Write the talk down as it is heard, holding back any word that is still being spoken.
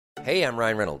Hey, I'm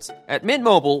Ryan Reynolds. At Mint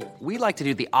Mobile, we like to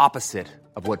do the opposite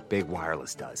of what Big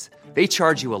Wireless does. They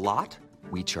charge you a lot,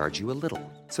 we charge you a little.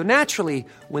 So naturally,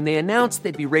 when they announced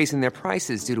they'd be raising their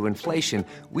prices due to inflation,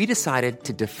 we decided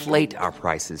to deflate our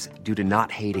prices due to not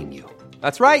hating you.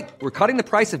 That's right. We're cutting the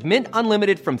price of Mint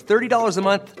Unlimited from $30 a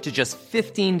month to just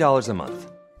 $15 a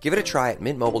month. Give it a try at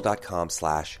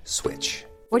mintmobile.com/switch.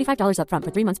 $45 up front for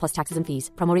 3 months plus taxes and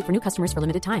fees. Promo rate for new customers for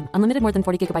limited time. Unlimited more than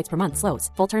 40 gigabytes per month. Slows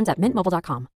full terms at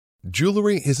mintmobile.com.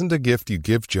 Jewelry isn't a gift you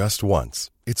give just once.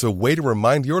 It's a way to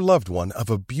remind your loved one of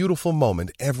a beautiful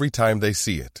moment every time they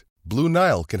see it. Blue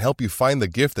Nile can help you find the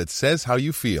gift that says how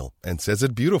you feel and says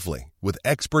it beautifully, with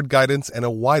expert guidance and a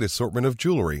wide assortment of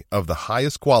jewelry of the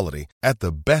highest quality at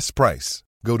the best price.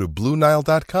 Go to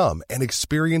BlueNile.com and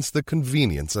experience the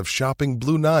convenience of shopping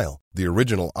Blue Nile, the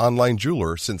original online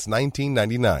jeweler since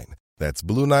 1999. That's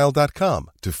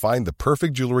BlueNile.com to find the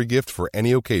perfect jewelry gift for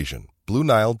any occasion.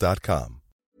 BlueNile.com.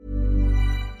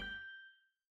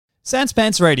 Sans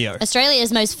Pants Radio,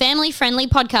 Australia's most family-friendly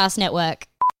podcast network.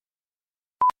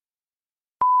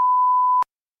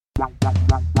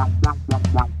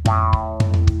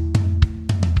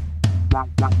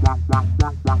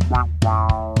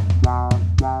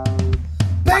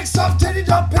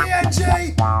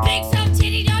 BigSoftTitty.png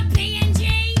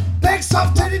BigSoftTitty.png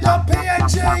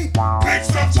BigSoftTitty.png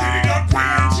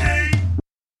BigSoftTitty.png.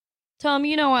 Tom,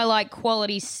 you know I like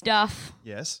quality stuff.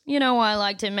 yes. You know I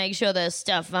like to make sure the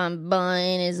stuff I'm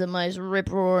buying is the most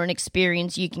rip-roaring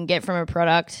experience you can get from a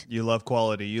product. You love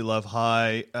quality. You love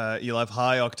high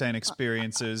octane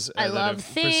experiences. I that love are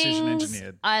things. precision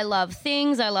engineered. I love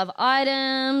things. I love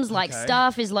items. Like Okay.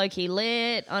 stuff is low-key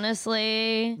lit,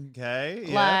 honestly. Okay,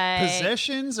 yeah. Like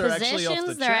Possessions are actually off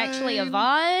the chain. they're actually a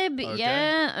vibe. Okay.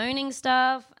 Yeah, owning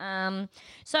stuff.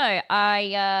 So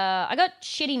I got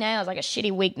shitty nails. I got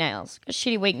shitty weak nails.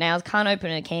 Can't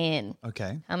open a can.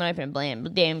 Okay. I'm gonna open a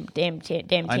damn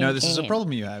I know this can. is a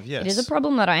problem you have, yes. It is a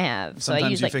problem that I have. So I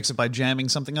Sometimes use you like fix it by jamming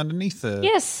something underneath the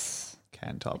yes,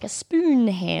 can top. like a spoon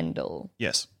handle.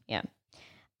 Yes. Yeah.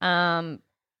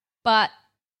 But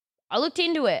I looked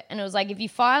into it and it was like if you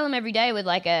file them every day with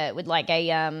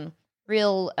a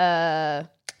real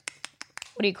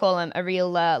what do you call them? A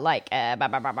real Are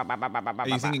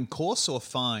you thinking coarse or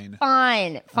fine?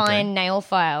 fine Okay. nail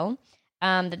file.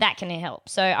 That can help.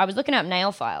 So I was looking up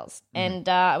nail files, and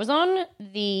I was on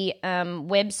the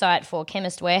website for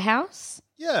Chemist Warehouse,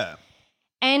 Yeah.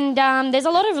 and there's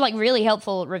a lot of like really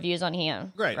helpful reviews on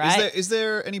here. Great. Right? Is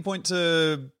there any point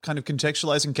to kind of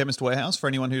contextualizing Chemist Warehouse for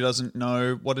anyone who doesn't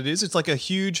know what it is? It's like a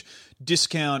huge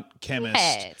discount chemist.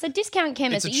 Yeah, it's a discount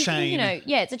chemist. It's a chain.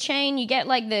 It's a chain. You get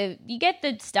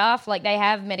the stuff, like they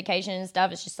have medication and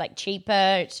stuff. It's just like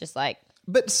cheaper. It's just like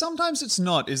But sometimes it's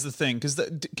not, is the thing, because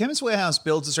Chemist Warehouse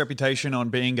builds its reputation on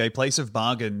being a place of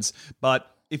bargains. But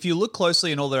if you look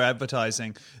closely in all their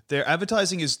advertising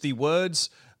is the words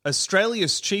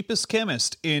Australia's cheapest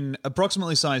chemist in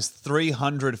approximately size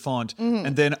 300 font. Mm-hmm.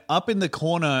 And then up in the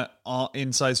corner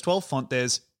in size 12 font,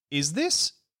 there's, is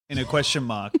this? In a question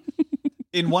mark.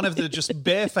 In one of the just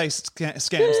barefaced scams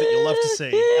that you love to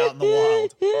see out in the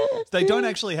wild. They don't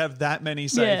actually have that many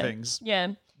savings.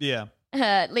 Yeah. Yeah.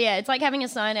 Yeah, it's like having a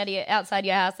sign outside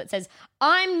your house that says,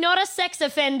 "I'm not a sex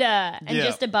offender," and Yeah.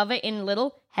 just above it in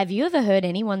little, "Have you ever heard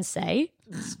anyone say?"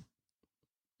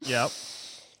 Yep.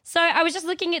 So I was just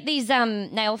looking at these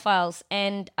nail files,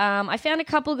 and I found a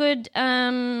couple good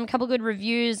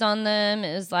reviews on them.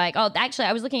 It was like, actually,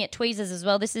 I was looking at tweezers as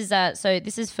well. This is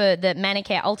for the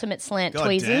Manicare Ultimate Slant God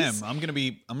tweezers. damn, I'm gonna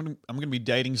be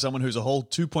dating someone who's a whole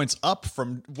 2 points up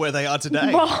from where they are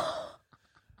today.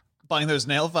 Buying those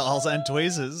nail files and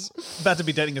tweezers. About to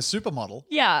be dating a supermodel.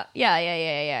 Yeah.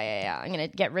 I'm gonna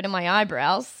get rid of my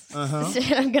eyebrows.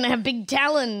 I'm gonna have big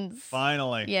talons.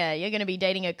 Finally. Yeah, you're gonna be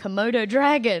dating a Komodo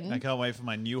dragon. I can't wait for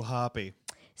my new harpy.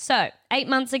 So, 8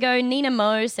 months ago, Nina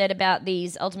Mo said about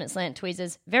these Ultimate Slant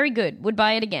tweezers, very good, would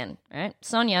buy it again. All right?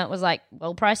 Sonia was like,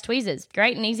 well-priced tweezers,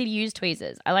 great and easy to use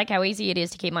tweezers. I like how easy it is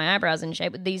to keep my eyebrows in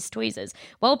shape with these tweezers.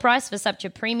 Well-priced for such a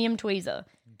premium tweezer.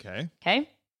 Okay. Okay?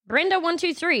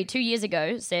 brenda123, 2 years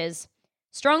ago, says,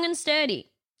 strong and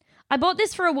sturdy. I bought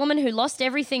this for a woman who lost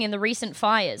everything in the recent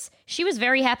fires. She was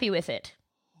very happy with it.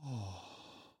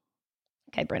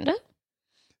 Okay, Brenda?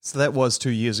 So that was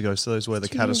 2 years ago. So those were the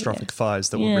catastrophic fires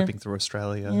that were ripping through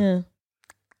Australia. Yeah.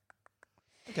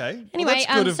 Okay. Anyway, well, that's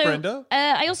good of Brenda.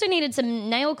 I also needed some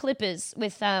nail clippers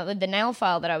with the nail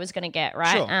file that I was going to get,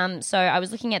 right? Sure. So I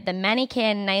was looking at the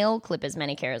Manicare nail clippers.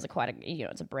 Manicare is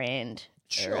it's a brand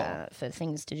for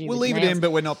things to do We'll with leave it nails. in,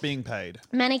 but we're not being paid.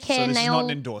 Manicure So this is nail, not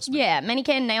an endorsement. Yeah,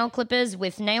 manicure nail clippers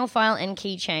with nail file and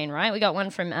keychain. Right, we got one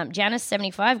from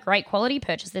Janice75, great quality.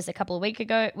 Purchased this a couple of weeks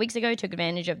ago. Took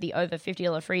advantage of the over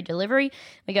 $50 free delivery.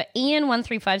 We got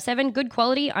Ian1357, good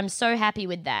quality. I'm so happy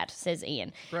with that, says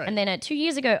Ian. Great. And then 2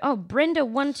 years ago,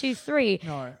 brenda123,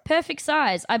 No. perfect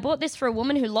size. I bought this for a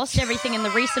woman who lost everything in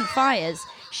the recent fires.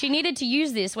 She needed to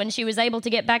use this when she was able to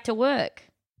get back to work.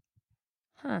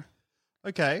 Huh.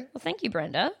 Okay. Well, thank you,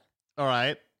 Brenda. All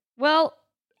right. Well,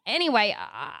 anyway,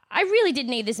 I really did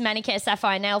need this Manicare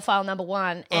Sapphire nail file number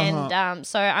 1, and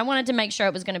so I wanted to make sure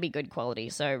it was going to be good quality.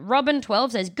 So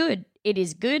Robin12 says, good. It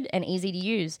is good and easy to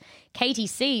use. Katie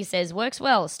C says, works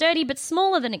well. Sturdy but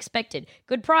smaller than expected.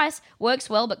 Good price. Works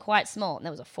well but quite small. And that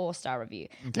was a 4-star review.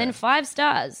 And then 5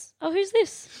 stars. Oh, who's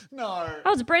this? No.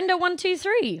 Oh, it's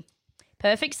Brenda123.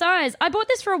 Perfect size. I bought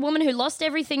this for a woman who lost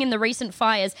everything in the recent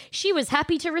fires. She was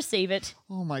happy to receive it.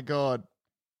 Oh, my God.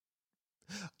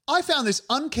 I found this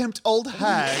unkempt old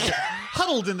hag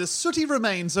huddled in the sooty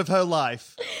remains of her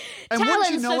life. And wouldn't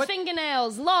Talons you know for it,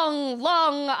 fingernails,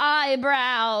 long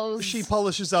eyebrows. she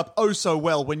polishes up oh so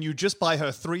well when you just buy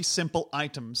her 3 simple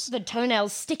items. The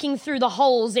toenails sticking through the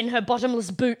holes in her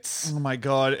bottomless boots. Oh, my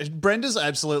God. Brenda's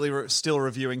absolutely still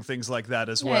reviewing things like that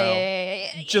as well. Yeah.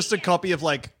 Just a copy of,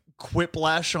 like,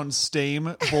 Quiplash on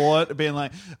Steam bought, being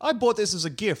like, I bought this as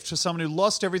a gift to someone who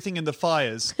lost everything in the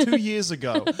fires 2 years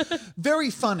ago.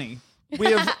 Very funny. We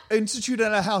have instituted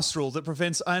a house rule that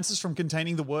prevents answers from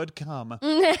containing the word come.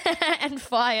 And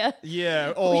fire.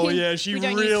 Yeah. Oh, yeah. She We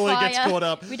don't use really fire. gets caught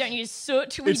up. We don't use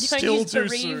soot. We It's don't still use too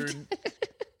bereaved. soon.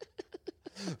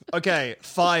 Okay,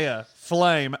 fire,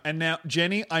 flame. And now,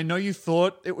 Jenny, I know you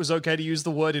thought it was okay to use the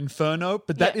word inferno,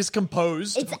 but that is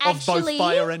composed It's of actually both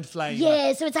fire and flame.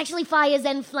 Yeah, so it's actually fires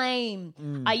and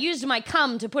flame. I used my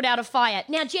cum to put out a fire.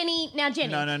 Now, Jenny. No.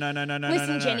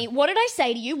 Listen, Jenny, what did I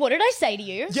say to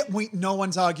you? Yeah, no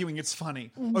one's arguing. It's funny.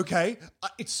 Okay?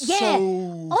 It's Yeah,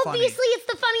 so obviously funny. it's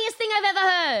the funniest thing I've ever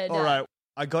heard. All right.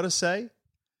 I gotta say,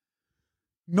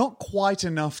 not quite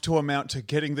enough to amount to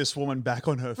getting this woman back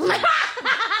on her feet.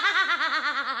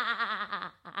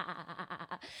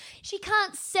 She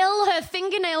can't sell her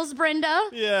fingernails, Brenda.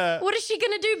 Yeah. What is she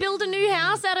going to do? Build a new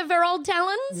house out of her old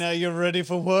talons? Now you're ready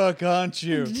for work, aren't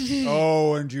you?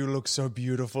 Oh, and you look so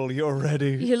beautiful. You're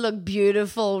ready. You look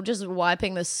beautiful, just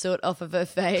wiping the soot off of her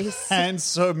face. Hands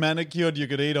so manicured you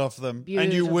could eat off them.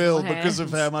 And you Beautiful will because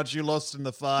of hands. how much you lost in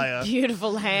the fire.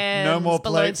 Beautiful hands. No more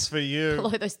below- plates for you.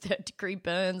 Below those 3rd-degree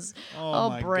burns. Oh,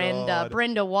 my Brenda. God.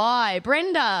 Brenda, why?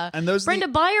 Brenda. And those are Brenda,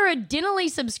 the- buy her a Dinnerly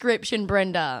subscription,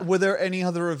 Brenda. Were there any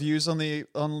other reviews on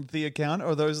the account,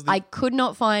 or those? I could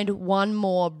not find one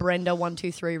more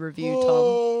Brenda123 review,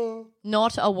 Tom.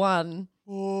 Not a one.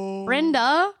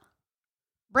 Brenda.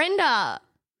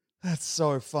 That's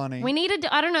so funny. We needed,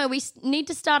 I don't know, need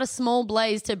to start a small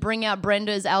blaze to bring out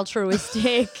Brenda's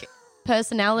altruistic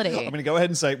personality. I'm going to go ahead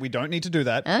and say we don't need to do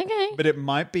that. Okay. But it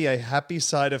might be a happy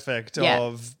side effect Yeah.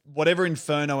 of whatever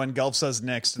inferno engulfs us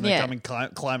next in the Yeah. coming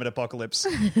climate apocalypse.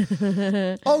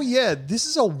 Oh, yeah. This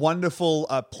is a wonderful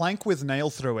plank with nail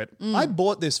through it. I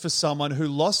bought this for someone who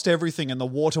lost everything in the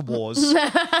water wars.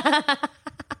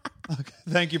 Okay,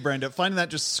 thank you, Brenda. Finding that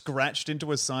just scratched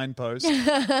into a signpost.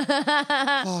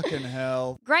 Fucking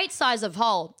hell. Great size of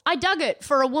hole. I dug it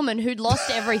for a woman who'd lost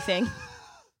everything,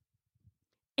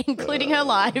 including her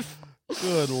life.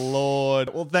 Good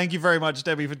Lord. Well, thank you very much,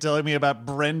 Debbie, for telling me about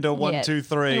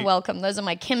Brenda123. You're welcome. Those are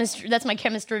my chemistry. That's my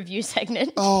chemistry review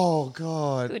segment. Oh,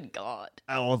 God. Good God.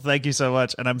 Oh, well, thank you so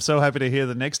much. And I'm so happy to hear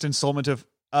the next installment of,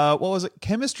 what was it?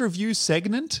 Chemist Review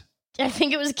Segment? I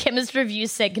think it was chemistry review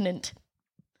segment.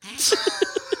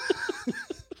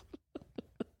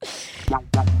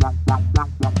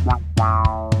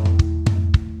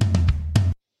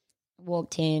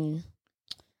 Walked in.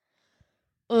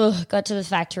 Got to the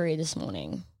factory this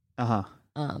morning. Uh-huh.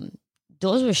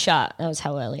 Doors were shut. That was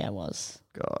how early I was.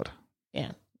 God.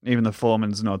 Yeah. Even the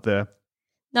foreman's not there.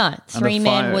 No, the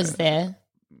 3-man fire- was there.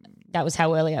 That was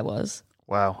how early I was.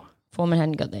 Wow. Foreman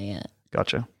hadn't got there yet.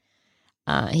 Gotcha.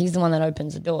 He's the one that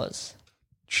opens the doors.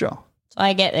 Sure. So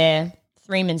I get there,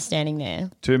 3 men standing there.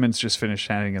 2 minutes just finished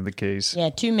handing him the keys. Yeah,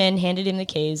 2 men handed him the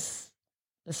keys.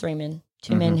 The 3 men.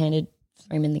 2 men handed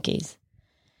 3 men the keys.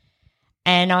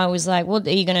 And I was like, "What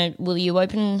are you gonna? Will you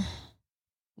open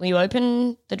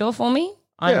the door for me?"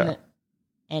 Yeah.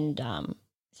 And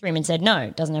 3 men said, "No,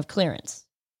 it doesn't have clearance."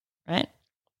 Right,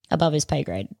 above his pay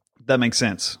grade. That makes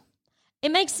sense.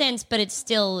 It makes sense, but it's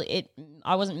still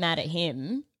I wasn't mad at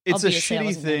him. It's Obviously, I a shitty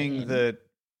wasn't mad at thing him. that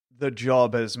the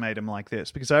job has made him like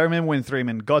this. Because I remember when 3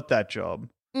 men got that job,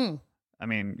 I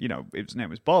mean, you know, his name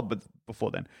was Bob, but before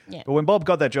then. Yeah. But when Bob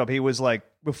got that job, he was like,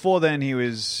 before then, he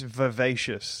was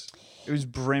vivacious. It was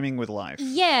brimming with life.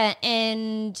 Yeah,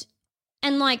 and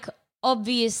like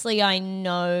obviously I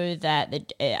know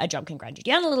that a job can grind you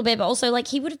down a little bit, but also like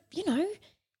he would, you know,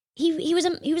 he was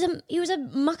a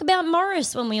muck about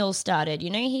Morris when we all started. You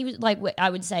know, he was like, I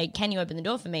would say, "Can you open the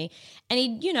door for me?" And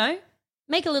he'd, you know,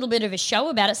 make a little bit of a show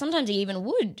about it. Sometimes he even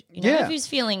would, you know, Yeah. if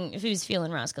he was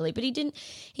feeling rascally, but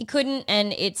he couldn't,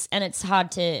 and it's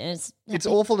hard to. It's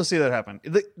awful to see that happen.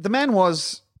 The man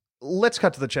was, let's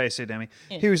cut to the chase here, Demi.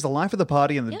 Yeah. He was the life of the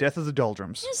party and the death of the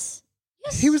doldrums. Yes.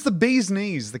 He was the bee's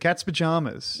knees, the cat's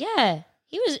pajamas. Yeah,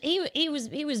 he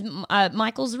was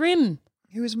Michael's rim.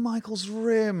 He was Michael's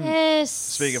rim. Yes.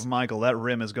 Speaking of Michael, that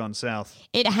rim has gone south.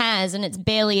 It has, and it's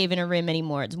barely even a rim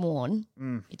anymore. It's worn.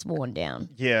 It's worn down.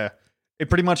 Yeah. It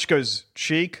pretty much goes,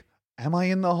 cheek, am I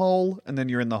in the hole? And then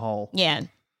you're in the hole. Yeah.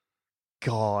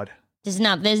 God. There's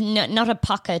not a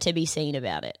pucker to be seen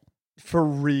about it. For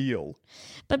real.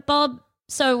 But Bob,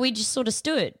 so we just sort of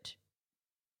stood,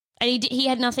 and he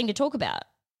had nothing to talk about.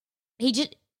 He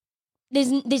just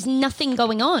there's nothing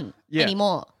going on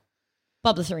anymore.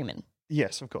 Bob the Three-Man.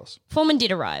 Yes, of course. Foreman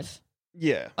did arrive.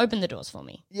 Yeah. Opened the doors for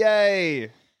me. Yay.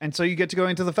 And so you get to go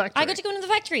into the factory. I got to go into the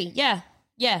factory. Yeah,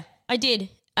 I did.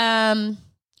 I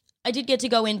did get to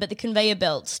go in, but the conveyor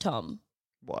belts, Tom.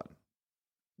 What?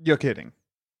 You're kidding.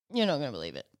 You're not going to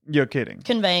believe it. You're kidding.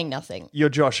 Conveying nothing. You're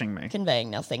joshing me.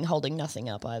 Conveying nothing, holding nothing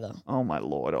up either. Oh my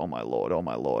lord, oh my lord, oh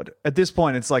my lord. At this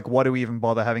point, it's like, why do we even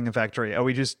bother having a factory? Are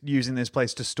we just using this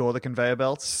place to store the conveyor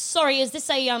belts? Sorry, is this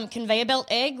a conveyor belt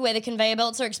egg where the conveyor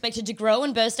belts are expected to grow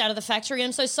and burst out of the factory?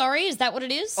 I'm so sorry. Is that what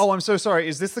it is? Oh, I'm so sorry.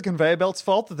 Is this the conveyor belt's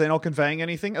fault that they're not conveying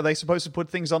anything? Are they supposed to put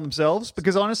things on themselves?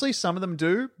 Because honestly, some of them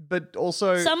do, but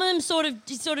also... Some of them sort of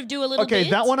do a little bit. Okay,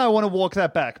 that one I want to walk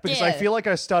that back because I Yeah. feel like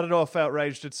I started off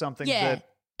outraged at something Yeah. that...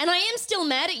 And I am still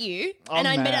mad at you, I'm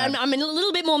and mad. I'm a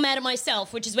little bit more mad at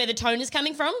myself, which is where the tone is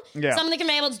coming from. Yeah. Some of the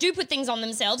conveyor belts do put things on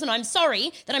themselves, and I'm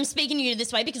sorry that I'm speaking to you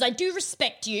this way because I do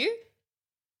respect you.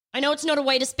 I know it's not a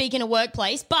way to speak in a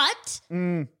workplace, but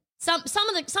some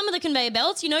of the conveyor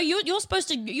belts, you know, you're supposed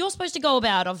to go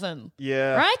about of them.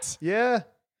 Yeah. Right? Yeah.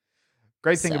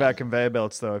 Great thing So- about conveyor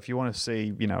belts, though, if you want to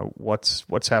see, you know, what's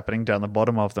happening down the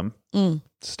bottom of them,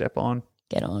 step on.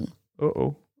 Get on.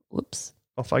 Uh-oh. Whoops.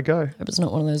 Off I go. Hope it's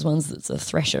not one of those ones that's a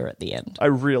thresher at the end. I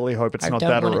really hope it's I not don't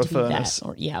that want or it a to be that, furnace.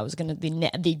 or- yeah, I was going to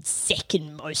the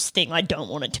second most thing I don't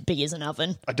want it to be is an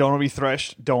oven. I don't want to be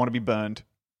threshed. Don't want to be burned.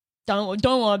 Don't want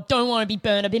to be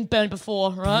burned. I've been burned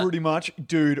before, right? Pretty much,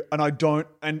 dude.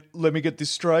 And let me get this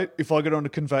straight. If I get on a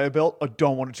conveyor belt, I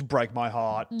don't want it to break my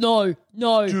heart. No,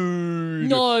 Dude.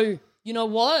 no. You know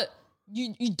what?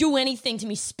 You do anything to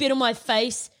me, spit on my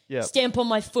face, Yep. stamp on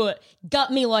my foot,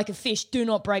 gut me like a fish. Do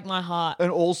not break my heart.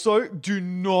 And also, do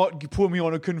not put me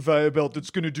on a conveyor belt that's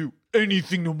going to do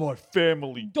anything to my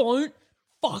family. Don't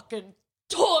fucking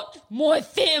touch my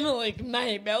family,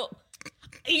 Maybell.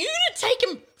 Are you gonna take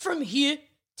him from here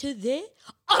to there?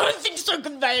 I don't think so,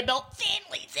 conveyor belt.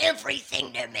 Family's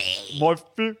everything to me. My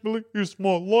family is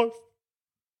my life.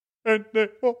 And they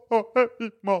are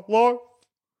my life.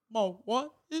 My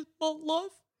what is my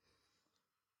life?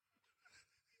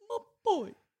 My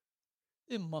boy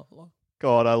in my life.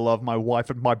 God, I love my wife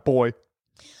and my boy.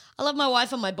 I love my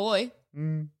wife and my boy.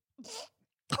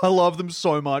 I love them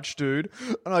so much, dude.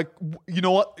 And you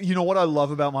know what I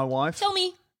love about my wife? Tell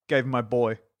me. Gave him my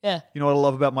boy. Yeah. You know what I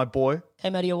love about my boy?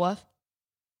 Came out of your wife?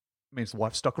 Means the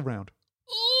wife stuck around.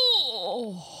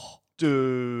 Oh.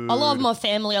 Dude. I love my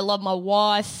family. I love my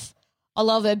wife. I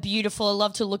love her beautiful. I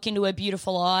love to look into her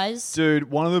beautiful eyes.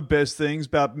 Dude, one of the best things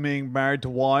about being married to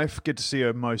wife, get to see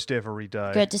her most every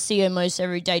day. Get to see her most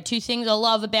every day. Two things I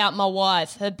love about my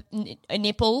wife. Her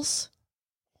nipples.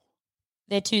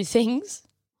 They're two things.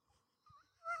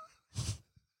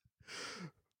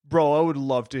 Bro, I would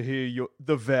love to hear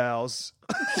the vows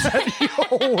at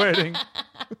your wedding.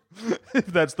 If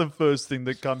that's the first thing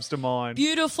that comes to mind.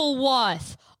 Beautiful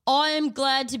wife, I am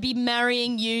glad to be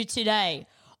marrying you today.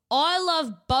 I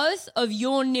love both of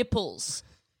your nipples.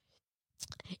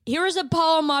 Here is a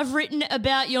poem I've written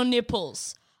about your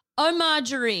nipples. Oh,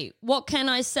 Marjorie, what can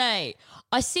I say?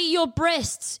 I see your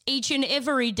breasts each and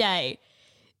every day.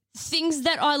 Things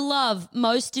that I love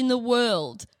most in the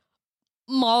world.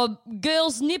 My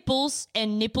girl's nipples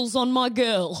and nipples on my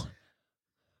girl.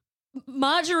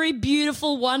 Marjorie,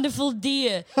 beautiful, wonderful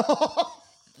dear.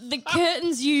 The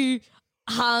curtains you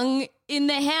hung in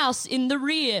the house in the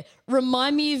rear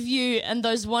remind me of you and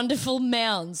those wonderful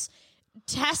mounds.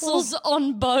 Tassels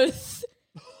on both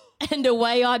and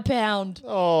away I pound.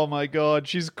 Oh my God,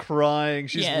 she's crying.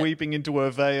 She's Yeah. weeping into her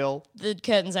veil. The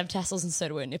curtains have tassels and so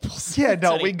do her nipples. Yeah, no,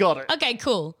 Sorry. we got it. Okay,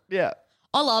 cool. Yeah.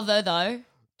 I love her though.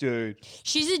 Dude,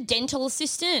 She's a dental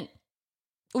assistant,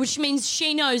 which means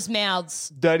she knows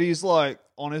mouths. that is like,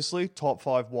 honestly, top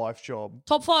 5 wife job.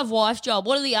 Top 5 wife job.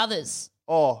 What are the others?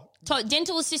 Oh,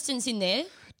 Dental assistants in there.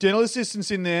 dental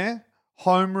assistants in there,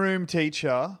 homeroom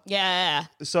teacher. Yeah.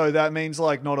 So that means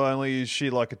like not only is she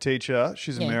like a teacher,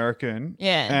 she's Yeah. American.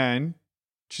 Yeah. And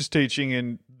she's teaching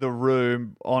in the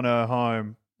room on her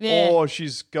home. Yeah. Or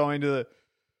she's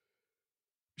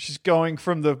going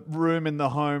from the room in the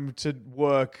home to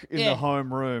work in Yeah. the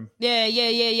home room. Yeah.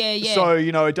 So,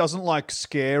 it doesn't like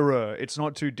scare her. It's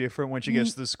not too different when she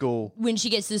gets to the school. When she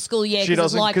gets to school, yeah, She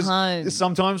because it's doesn't like home.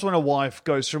 sometimes when a wife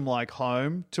goes from like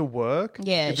home to work,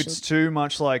 Yeah, if it's too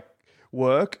much like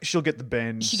work, she'll get the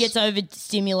bends. She gets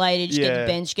overstimulated, she gets Yeah. the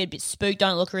bend, she gets a bit spooked,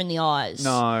 don't look her in the eyes.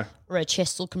 No, Or her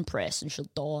chest will compress and she'll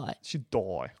die. she'd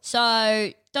die.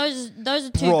 So those are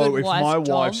two Bro, good if wife my jobs.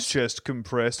 wife's chest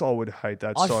compressed, I would hate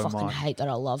that I so fucking much. hate that.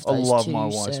 I love I those love two my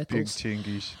wife's big circles.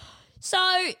 tingies.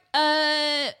 So,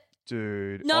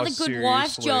 Dude, another good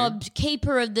wife seriously- job,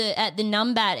 keeper at the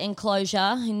Numbat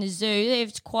enclosure in the zoo.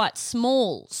 It's quite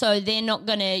small, so they're not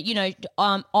gonna,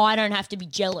 I don't have to be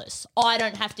jealous.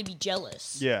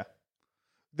 Yeah.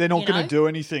 They're not You going know? to do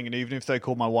anything, and even if they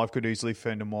called, my wife could easily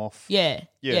fend them off. Yeah,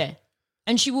 Yeah. yeah.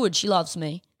 And she would. She loves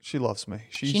me. She loves me.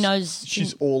 She knows-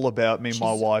 She's all about me.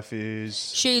 My she's- wife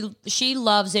is. She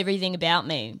loves everything about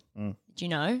me. Mm. Do you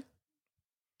know?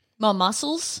 My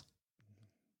muscles.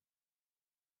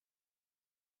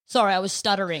 Sorry, I was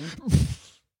stuttering.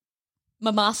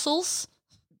 My muscles.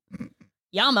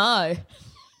 Yummo.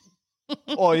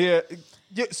 Oh yeah,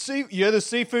 yeah. The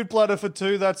seafood platter for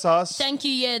 2. That's us. Thank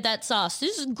you. Yeah, that's us.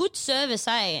 This is good service,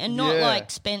 eh? And not Yeah. like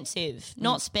expensive.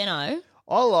 Not Spenno.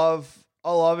 I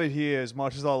love it here as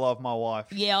much as I love my wife.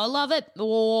 Yeah, I love it.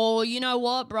 Oh, you know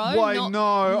what, bro? Wait,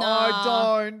 no, I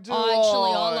don't, do I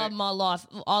I? love my life.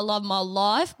 I love my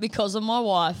life because of my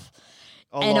wife.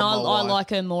 I And love my I wife. like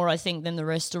her more, I think, than the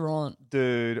restaurant.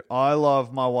 Dude, I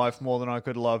love my wife more than I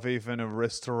could love even a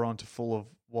restaurant full of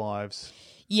wives.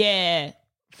 Yeah.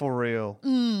 For real.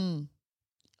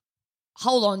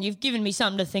 Hold on, you've given me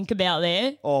something to think about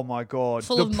there. Oh my God.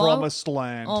 Full the of mo- promised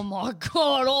land. Oh my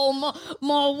God,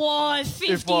 my wife,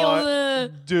 50 of her.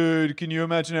 Dude, can you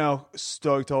imagine how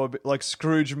stoked I would be? Like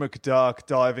Scrooge McDuck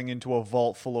diving into a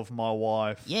vault full of my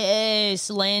wife. Yes,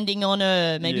 landing on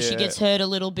her. Maybe she Yeah. gets hurt a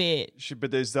little bit. But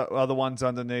there's the other ones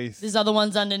underneath. There's other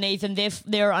ones underneath and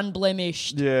they're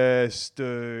unblemished. Yes,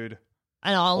 dude.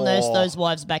 And I'll nurse Oh. those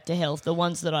wives back to health, the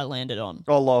ones that I landed on.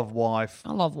 I love wife.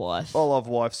 I love wife. I love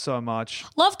wife so much.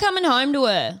 Love coming home to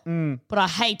her, but I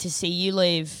hate to see you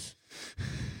leave.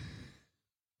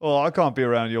 Oh, I can't be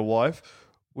around your wife.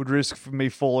 Would risk for me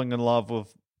falling in love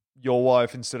with your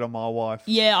wife instead of my wife.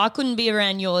 Yeah, I couldn't be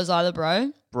around yours either,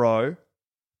 bro. Bro,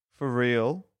 for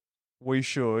real, we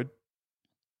should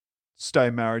stay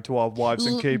married to our wives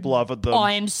and keep loving them.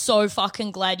 I am so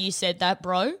fucking glad you said that,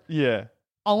 bro. Yeah.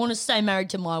 I want to stay married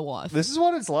to my wife. This is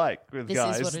what it's like with This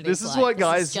guys. is what it this is is like. what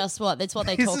guys. This is just what that's what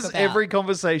they this talk is about. every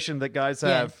conversation that guys Yeah.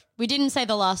 have. We didn't say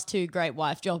the last 2 great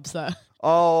wife jobs though.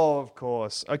 Oh, of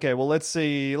course. Okay, well, let's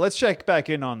see. Let's check back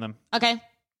in on them. Okay.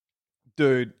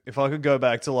 Dude, if I could go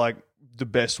back to like the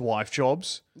best wife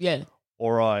jobs, Yeah.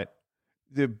 all right.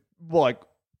 The like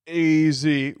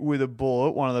easy with a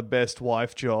bullet, one of the best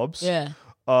wife jobs. Yeah.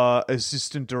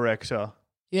 Assistant director.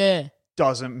 Yeah.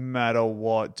 Doesn't matter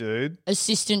what, dude.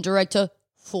 Assistant director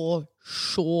for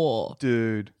sure.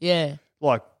 Dude. Yeah.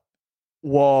 Like,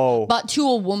 whoa. But to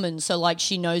a woman, so like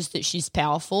she knows that she's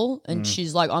powerful and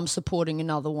she's like, I'm supporting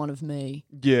another one of me.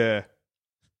 Yeah.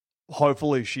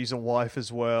 Hopefully she's a wife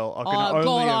as well. I can Oh, only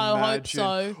God, I hope imagine.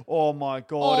 so. Oh my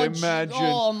God,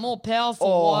 imagine. more powerful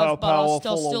Oh, wife, how but I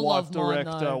powerful a still wife, love mine,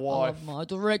 director, though. wife. I love my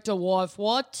director wife.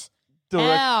 What?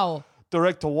 Direct- How?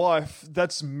 Director wife,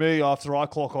 that's me after I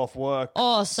clock off work.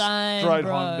 Oh, same, Straight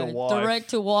bro. home to wife. Direct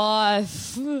to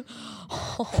wife.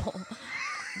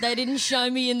 They didn't show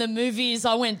me in the movies.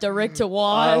 I went direct to I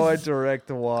wife. would direct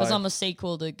the wife. Because I'm a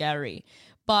sequel to Gary.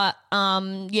 But,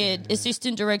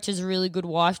 assistant director's a really good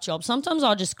wife job. Sometimes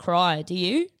I'll just cry. Do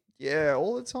you? Yeah,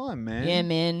 all the time, man. Yeah,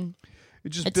 man. It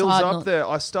just It's builds hard up not- there.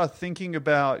 I start thinking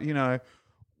about,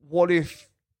 what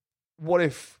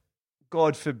if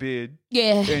God forbid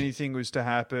Yeah. anything was to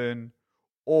happen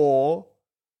or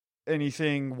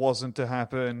anything wasn't to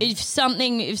happen. If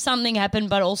something happened,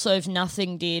 but also if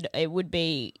nothing did, it would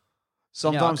be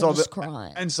Sometimes I'll just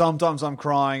cry. And sometimes I'm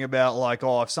crying about like,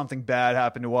 oh, if something bad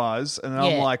happened to us, and then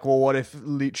I'm like, well, what if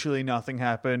literally nothing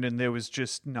happened and there was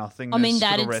just nothingness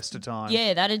for the rest of time?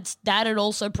 Yeah, that'd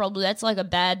also probably, that's like a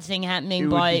bad thing happening It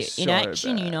would by be so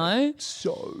inaction, bad. you know?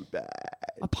 So bad.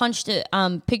 I punched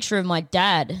a picture of my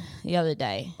dad the other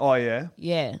day. Oh yeah.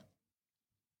 Yeah.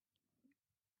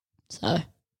 So. At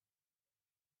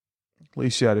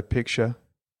least you had a picture.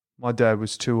 My dad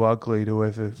was too ugly to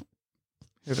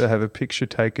ever have a picture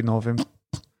taken of him.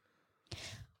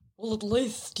 Well, at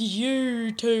least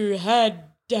you two had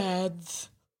dads.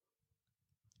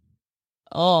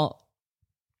 Oh.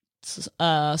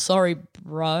 Sorry,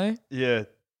 bro. Yeah.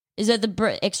 Is that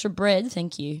the extra bread?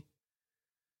 Thank you.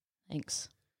 Thanks.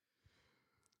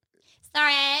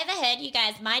 Sorry, I overheard you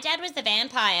guys. My dad was a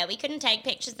vampire. We couldn't take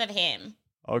pictures of him.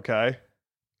 Okay.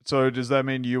 So does that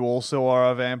mean you also are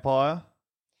a vampire?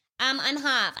 I'm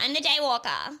half. I'm the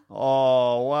daywalker.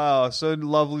 Oh, wow. So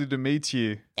lovely to meet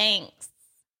you. Thanks.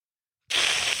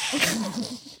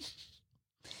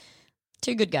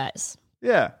 Two good guys.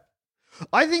 Yeah.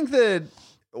 I think that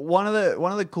one of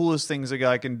the coolest things a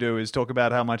guy can do is talk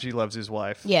about how much he loves his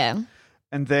wife. Yeah.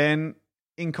 And then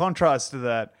in contrast to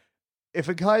that, if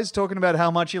a guy's talking about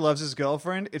how much he loves his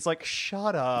girlfriend, it's like,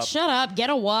 shut up. Shut up. Get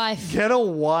a wife. Get a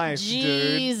wife,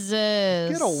 Jesus.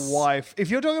 dude. Get a wife. If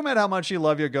you're talking about how much you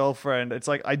love your girlfriend, it's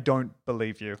like, I don't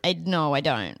believe you. No, I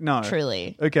don't. No.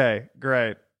 Truly. Okay,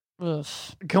 great.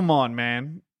 Oof. Come on,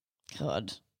 man.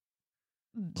 God.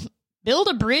 Build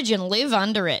a bridge and live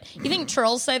under it. You think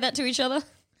trolls say that to each other?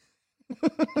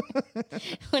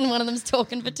 When one of them's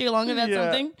talking for too long about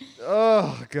something?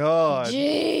 Oh, God.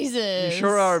 Jesus. You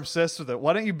sure are obsessed with it.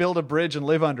 Why don't you build a bridge and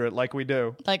live under it like we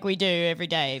do? Like we do every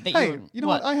day. That Hey, you know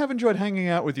what? I have enjoyed hanging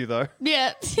out with you, though.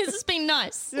 Yeah, this has been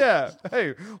nice. Yeah.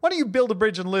 Hey, why don't you build a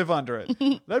bridge and live under it?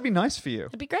 That'd be nice for you.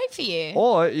 It'd be great for you.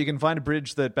 Or you can find a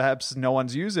bridge that perhaps no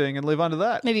one's using and live under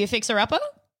that. Maybe a fixer-upper?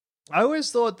 I always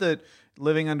thought that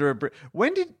living under a bridge...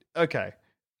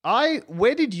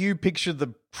 Where did you picture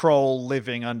the troll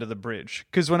living under the bridge?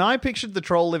 Because when I pictured the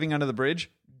troll living under the bridge,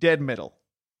 dead middle.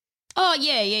 Oh,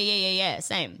 yeah.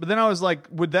 Same. But then I was like,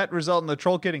 would that result in the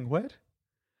troll getting wet?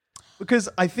 Because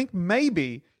I think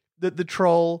maybe that the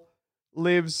troll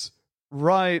lives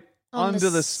right On under the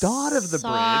the start of the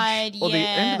side, bridge or the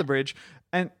end yeah. of the bridge.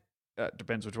 And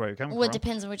depends which way you're coming Well, it from.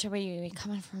 depends on which way you're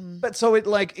coming from. But so it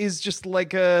like is just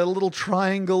like a little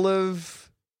triangle of...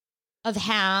 Of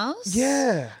house?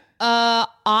 Yeah.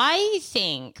 I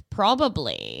think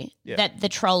probably Yeah. that the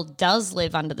troll does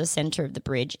live under the center of the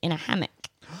bridge in a hammock.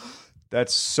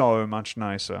 That's so much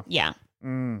nicer. Yeah.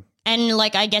 Mm. And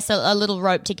like I guess a little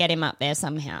rope to get him up there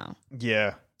somehow.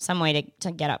 Yeah. Some way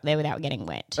to get up there without getting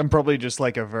wet. And probably just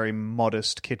like a very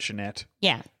modest kitchenette.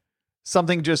 Yeah.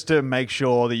 Something just to make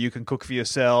sure that you can cook for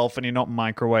yourself and you're not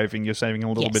microwaving. You're saving a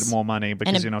little Yes. bit more money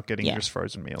because And you're not getting yeah. just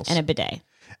frozen meals. And a bidet.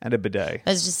 And a bidet.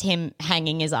 That's just him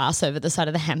hanging his ass over the side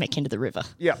of the hammock into the river.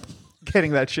 Yep.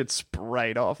 Getting that shit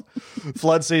sprayed off.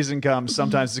 Flood season comes.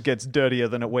 Sometimes it gets dirtier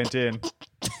than it went in.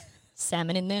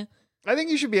 Salmon in there? I think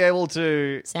you should be able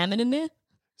to... Salmon in there?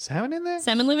 Salmon in there?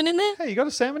 Salmon living in there? Hey, you got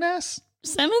a salmon ass?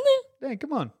 Salmon there? Hey,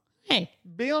 come on. Hey.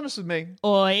 Be honest with me.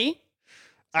 Oi.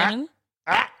 Salmon?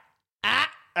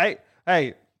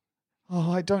 Hey.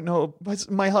 Oh, I don't know.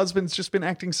 My husband's just been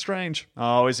acting strange.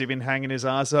 Oh, has he been hanging his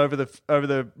ass over the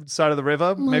side of the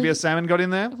river? Maybe a salmon got in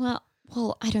there?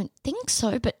 Well, I don't think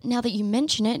so, but now that you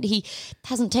mention it, he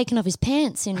hasn't taken off his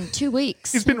pants in 2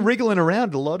 weeks. He's been wriggling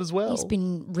around a lot as well. He's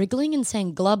been wriggling and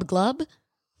saying glub glub.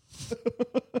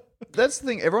 That's the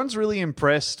thing. Everyone's really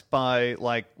impressed by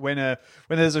like when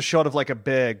there's a shot of like a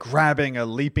bear grabbing a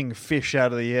leaping fish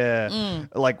out of the air,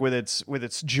 like with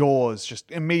its jaws, just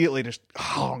immediately just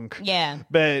honk. Yeah.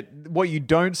 But what you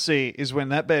don't see is when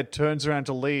that bear turns around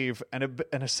to leave, and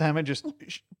a salmon just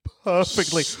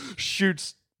perfectly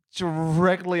shoots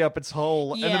directly up its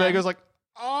hole, and the Yeah. bear goes like,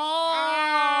 Oh.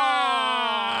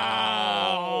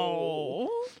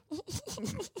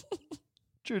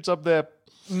 shoots up there,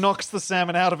 knocks the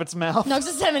salmon out of its mouth. Knocks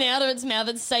the salmon out of its mouth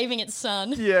and saving its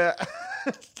son. Yeah.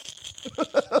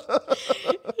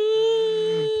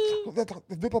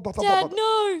 Dad,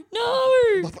 no.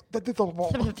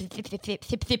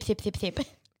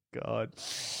 God.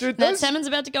 Dude, That salmon's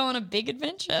about to go on a big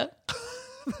adventure.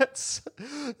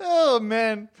 oh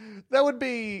man, that would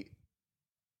be.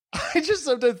 I just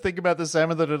sometimes think about the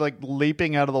salmon that are like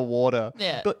leaping out of the water.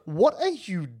 Yeah. But what are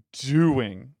you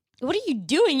doing? What are you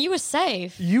doing? You were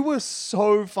safe. You were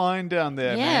so fine down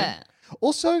there, Yeah. man.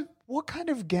 Also, what kind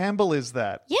of gamble is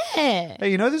that? Yeah.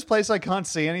 Hey, you know this place I can't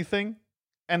see anything,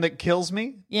 and that kills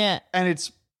me, Yeah. and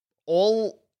it's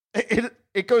all.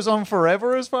 it goes on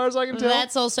forever as far as I can tell.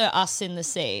 That's also us in the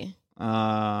sea.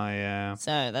 Yeah.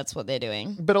 So that's what they're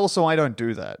doing. But also, I don't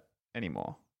do that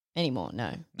anymore.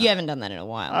 No. You haven't done that in a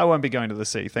while. I won't be going to the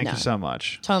sea. Thank No. you so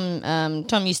much.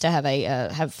 Tom used to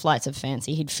have flights of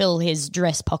fancy. He'd fill his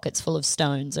dress pockets full of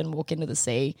stones and walk into the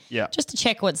sea. Yeah. Just to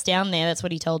check what's down there. That's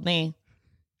what he told me.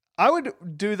 I would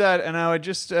do that, and I would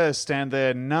just stand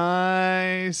there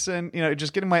nice and,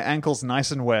 just getting my ankles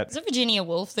nice and wet. Is it Virginia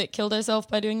Woolf that killed herself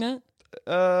by doing that?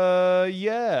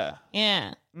 Yeah.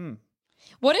 Yeah.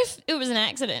 What if it was an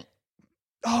accident?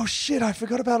 Oh, shit, I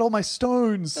forgot about all my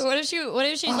stones. What if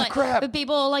she's like, crap. but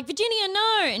people are like, Virginia,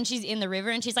 no. And she's in the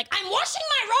river and she's like, I'm washing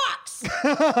my rocks.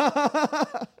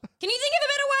 Can you think of a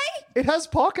better way? It has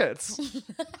pockets.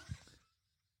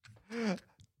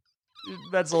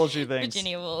 That's all she thinks.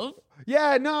 Virginia Woolf.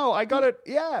 Yeah, no, I got it.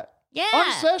 Yeah. Yeah.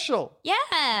 I'm special.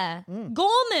 Yeah.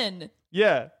 Gorman.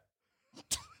 Yeah.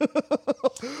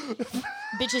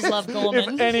 Bitches love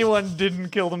Gorman. If anyone didn't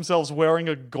kill themselves wearing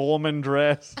a Gorman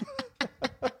dress.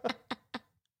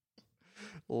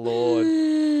 Lord.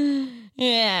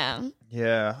 Yeah.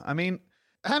 Yeah. I mean,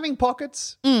 having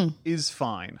pockets is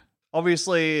fine.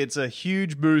 Obviously, it's a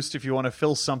huge boost if you want to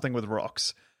fill something with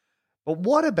rocks. But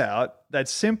what about that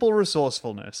simple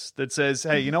resourcefulness that says,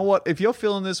 hey, you know what? If you're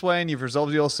feeling this way and you've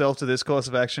resolved yourself to this course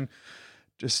of action,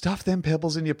 just stuff them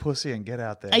pebbles in your pussy and get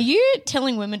out there. Are you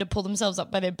telling women to pull themselves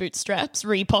up by their bootstraps,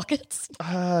 re-pockets?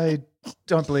 I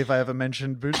don't believe I ever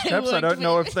mentioned bootstraps. I don't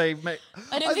know if they make...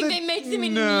 I don't think they make them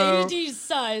in ladies'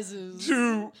 sizes.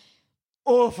 Too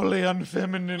awfully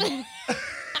unfeminine.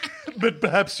 But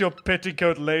perhaps your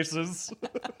petticoat laces.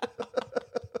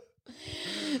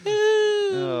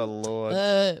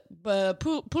 Oh, Lord.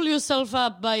 Pull yourself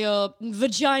up by your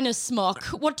vagina smock.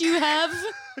 What do you have?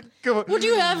 Come on. What do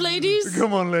you have, ladies?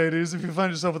 Come on, ladies. If you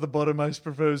find yourself at the bottom, I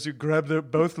propose you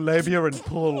grab both labia and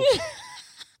pull.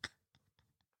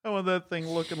 I want that thing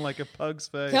looking like a pug's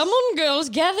face. Come on, girls.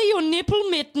 Gather your nipple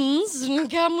mittens and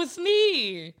come with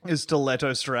me. His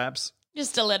stiletto straps. Your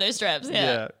stiletto straps,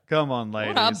 yeah. Come on,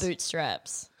 ladies. What are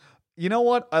bootstraps? You know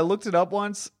what? I looked it up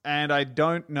once, and I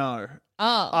don't know.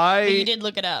 Oh, but you did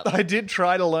look it up. I did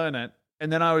try to learn it,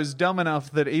 and then I was dumb enough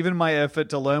that even my effort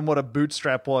to learn what a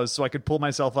bootstrap was so I could pull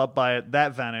myself up by it,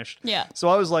 that vanished. Yeah. So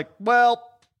I was like, well,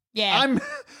 Yeah.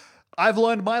 I've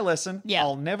learned my lesson. Yeah.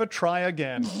 I'll never try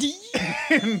again.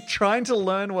 And trying to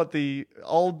learn what the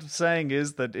old saying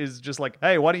is that is just like,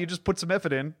 hey, why don't you just put some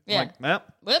effort in? Yeah. Like, nah.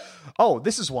 Whoop. Oh,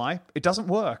 this is why. It doesn't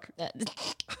work.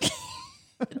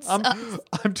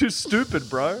 I'm too stupid,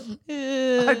 bro.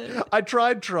 I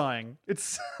tried trying.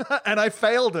 And I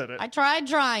failed at it. I tried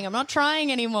trying. I'm not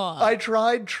trying anymore. I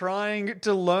tried trying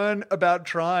to learn about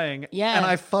trying. Yeah. And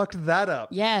I fucked that up.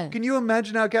 Yeah. Can you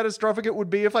imagine how catastrophic it would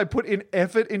be if I put in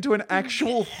effort into an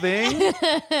actual thing?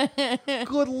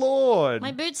 Good Lord.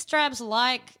 My bootstraps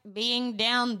like being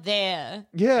down there.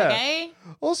 Yeah. Okay?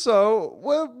 Also,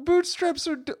 well, bootstraps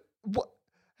are...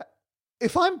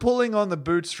 If I'm pulling on the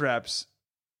bootstraps,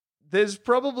 there's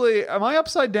probably... Am I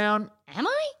upside down? Am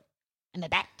I? I'm a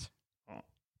bat.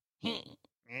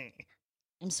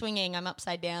 I'm swinging. I'm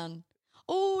upside down.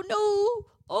 Oh, no.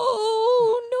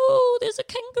 Oh, no. There's a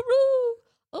kangaroo.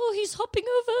 Oh, he's hopping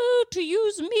over to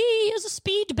use me as a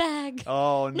speed bag.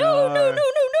 Oh, no. No.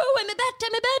 I'm a bat.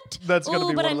 I'm a bat. That's gonna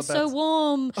be but one I'm of the so bats.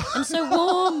 warm. I'm so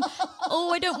warm.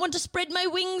 Oh, I don't want to spread my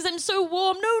wings. I'm so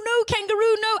warm. No,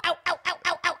 kangaroo, no. Ow, ow, ow,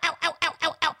 ow, ow, ow, ow, ow,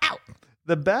 ow, ow, ow.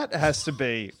 The bat has to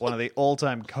be one of the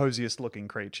all-time coziest looking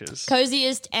creatures.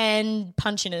 Coziest and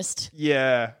punchinest.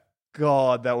 Yeah.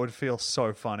 God, that would feel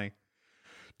so funny.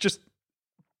 Just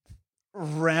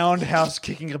roundhouse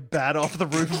kicking a bat off the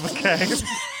roof of a cave.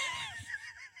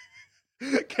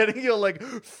 Getting your leg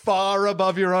far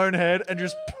above your own head and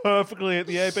just perfectly at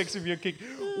the apex of your kick,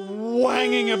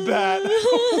 whanging a bat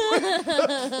with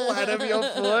the flat of your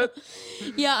foot.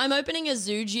 Yeah, I'm opening a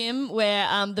zoo gym where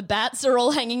the bats are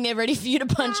all hanging there ready for you to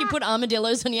punch. You put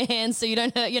armadillos on your hands so you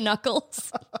don't hurt your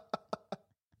knuckles.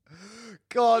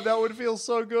 God, that would feel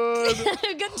so good.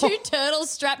 I've got two turtles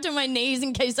strapped to my knees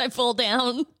in case I fall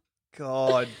down.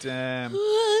 God damn.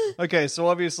 Okay, so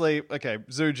obviously,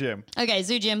 zoo gym. Okay,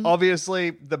 zoo gym.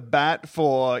 Obviously, the bat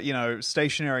for,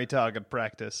 stationary target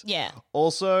practice. Yeah.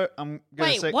 Also, I'm going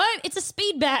to Wait, say... what? It's a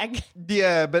speed bag.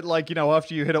 Yeah, but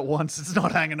after you hit it once, it's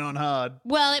not hanging on hard.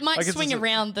 Well, it might I guess swing it's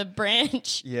around the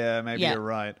branch. Yeah, maybe Yeah. you're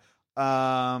right.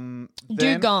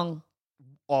 Dugong.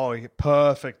 Oh,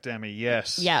 perfect, Demi.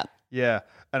 Yes. Yeah. Yeah.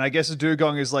 And I guess a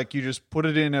dugong is like you just put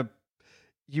it in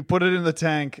the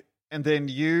tank and then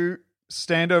you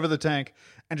stand over the tank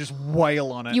and just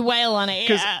wail on it. You wail on it,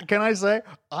 Because yeah. can I say,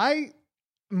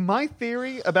 My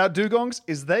theory about dugongs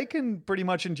is they can pretty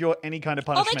much endure any kind of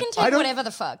Oh, punishment. they can take whatever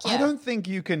the fuck. Yeah. I don't think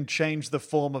you can change the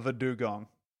form of a dugong.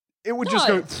 It would just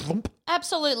go thump,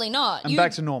 Absolutely not. and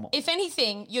back to normal. If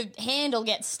anything, your hand will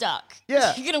get stuck.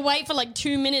 Yeah. You're going to wait for like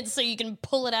 2 minutes so you can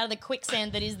pull it out of the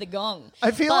quicksand that is the gong.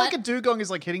 I feel But- like a dugong is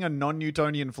like hitting a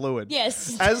non-Newtonian fluid.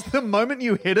 Yes. As the moment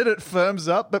you hit it, it firms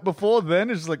up, but before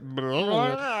then, it's just like...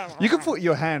 You can put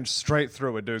your hand straight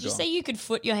through a dugong. Did you say you could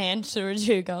foot your hand through a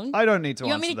dugong? I don't need to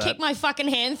You want answer me to that. kick my fucking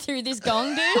hand through this gong,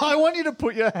 dude? I want you to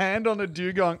put your hand on a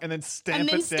dugong and then stamp And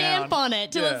then it down. stamp on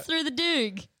it till Yeah. it's through the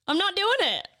dug. I'm not doing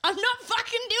it. I'm not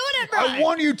fucking doing it, bro. I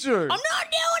want you to. I'm not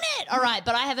doing it. All right,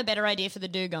 but I have a better idea for the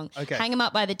dugong. Okay. Hang him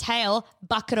up by the tail,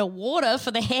 bucket of water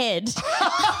for the head.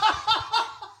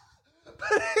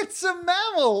 It's a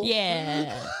mammal.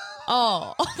 Yeah.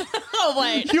 Oh. Oh,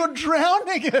 wait. You're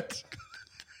drowning it.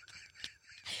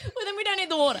 Well, then we don't need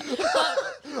the water.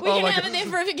 But we can have it there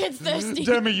for if it gets thirsty.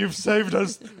 Demi, you've saved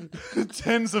us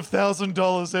tens of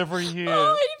 $1,000s every year.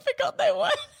 Oh, I forgot they were.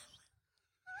 I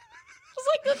was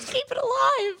like, let's keep it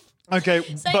alive.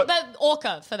 Okay, So, but but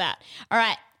orca for that. All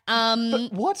right.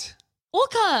 what?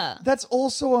 Orca. That's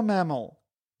also a mammal.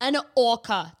 An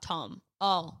orca, Tom.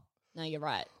 Oh, no, you're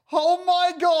right. Oh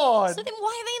my god! So then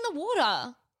why are they in the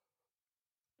water?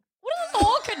 What is an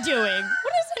orca doing?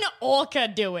 What is an orca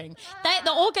doing?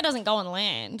 The orca doesn't go on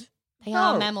land. They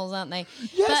are No. mammals, aren't they?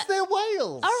 Yes, But- they're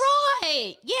whales. All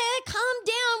right. Yeah, calm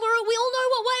down. We all know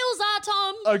what whales are,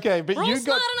 Tom. Okay, but We're all you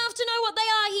smart got enough to know what they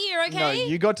are here, okay? no.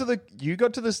 You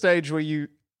got to the stage where you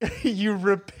you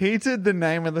repeated the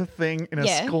name of the thing in a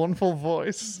Yeah. scornful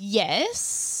voice.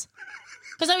 Yes.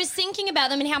 Because I was thinking about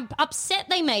them and how upset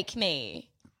they make me.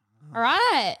 All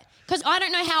right. Because I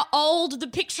don't know how old the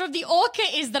picture of the orca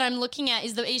is that I'm looking at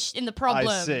is in the problem.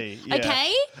 I see, yeah.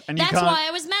 Okay? And you That's can't- why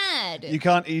I was mad. You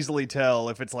can't easily tell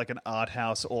if it's like an art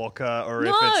house orca or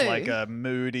if it's No. like a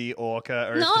moody orca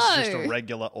or if No. it's just a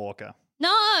regular orca.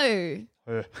 No.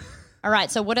 Ugh. All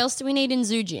right. So what else do we need in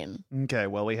zoo gym? Okay,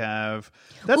 well we have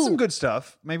that's some Ooh. good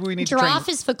stuff. Maybe we need Giraffe to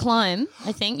train. is for climb.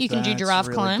 I think you can do That's giraffe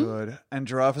really climb. Good. And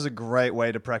giraffe is a great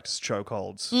way to practice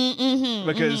chokeholds. Mm-hmm,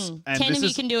 Because and 10 this of you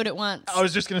is, can do it at once. I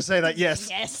was just going to say that. Yes.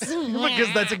 Yes.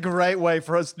 Because that's a great way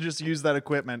for us to just use that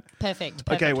equipment. Perfect.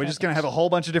 Okay, we're just going to have a whole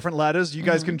bunch of different ladders. You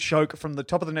guys can choke from the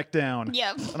top of the neck down.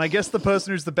 Yep. And I guess the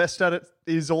person who's the best at it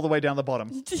is all the way down the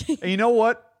bottom. And you know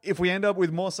what? If we end up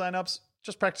with more signups,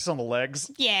 just practice on the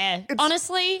legs. Yeah.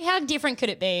 Honestly, how different could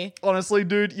it be? Honestly,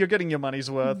 dude, you're getting your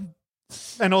money's worth.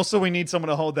 And also, we need someone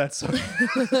to hold that so,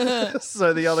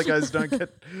 so the other guys don't get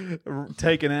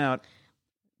taken out.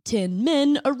 10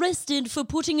 men arrested for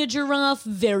putting a giraffe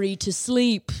very to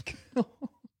sleep. That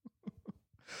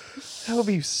would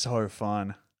be so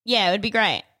fun. Yeah, it would be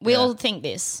great. We all think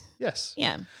this. Yes.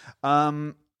 Yeah.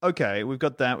 Okay, we've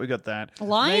got that. We got that.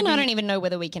 Lion, I Maybe- don't even know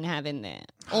whether we can have in there.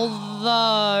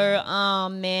 Although, oh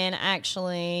man,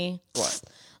 actually, What?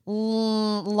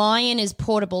 lion is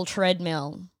portable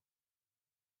treadmill.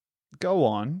 Go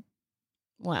on.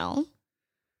 Well,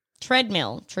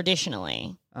 treadmill,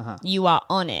 traditionally, Uh-huh. you are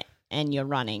on it and you're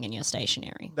running and you're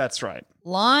stationary. That's right.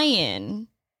 Lion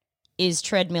is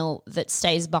treadmill that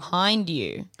stays behind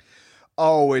you.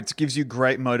 Oh, it gives you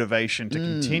great motivation to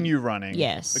continue running.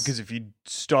 Yes. Because if you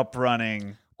stop running,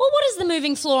 Well, what is the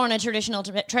moving floor on a traditional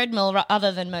treadmill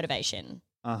other than motivation?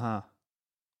 uh-huh.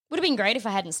 Would have been great if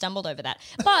I hadn't stumbled over that.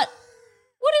 But what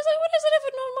is it? What is it if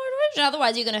it's not motivation?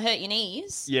 Otherwise, you're going to hurt your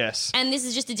knees. Yes. And this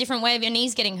is just a different way of your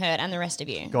knees getting hurt and the rest of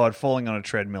you. God, falling on a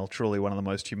treadmill, truly one of the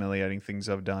most humiliating things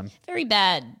I've done. Very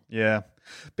bad. Yeah.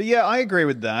 But yeah, I agree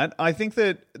with that. I think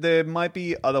that there might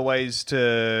be other ways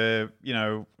to,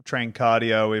 train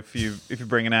cardio if you're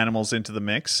bringing animals into the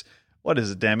mix. What is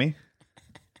it, Demi?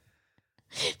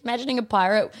 Imagining a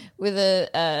pirate with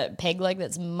a peg leg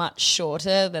that's much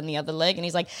shorter than the other leg, and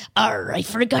he's like, I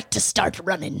forgot to start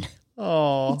running.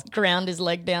 Oh. Ground his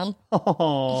leg down.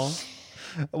 Oh.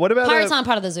 What about Pirates aren't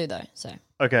part of the zoo, though, so.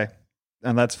 Okay.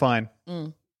 And that's fine.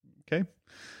 Okay.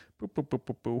 Boo, boo, boo,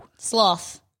 boo, boo.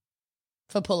 Sloth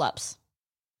for pull-ups.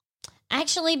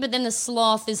 Actually, but then the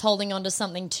sloth is holding on to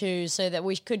something too, so that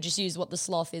we could just use what the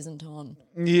sloth isn't on.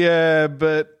 Yeah,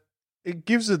 but it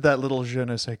gives it that little je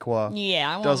ne sais quoi. Yeah,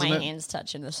 I want Doesn't my it? hands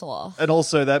touching the sloth. And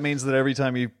also, that means that every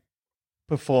time you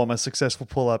perform a successful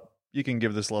pull-up, you can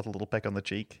give the sloth a little peck on the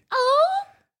cheek. Oh,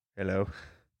 Hello.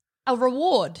 a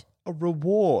reward. A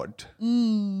reward.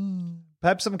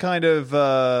 Perhaps some kind of...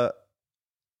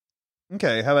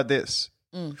 Okay, how about this?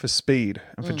 For speed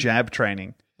and for jab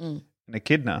training. An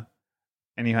echidna.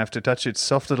 And you have to touch its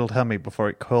soft little tummy before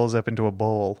it curls up into a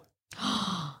ball.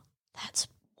 That's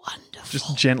wonderful.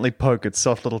 Just gently poke its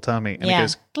soft little tummy. And Yeah.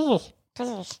 it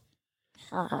goes...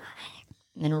 and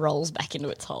then rolls back into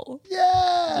its hole.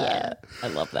 Yeah. I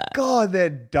love that. God, they're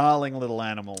darling little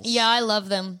animals. Yeah, I love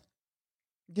them.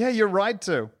 Yeah, you're right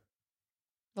to.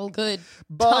 All good.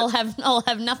 But I'll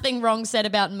have nothing wrong said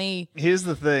about me. here's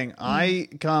the thing. I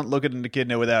can't look at an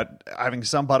echidna without having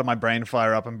some part of my brain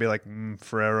fire up and be like,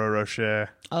 Ferrero Rocher.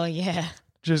 Oh yeah.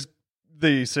 Just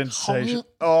the sensation.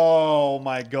 Oh,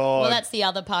 my God. Well, that's the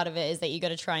other part of it is that you got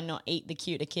to try and not eat the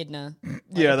cute echidna.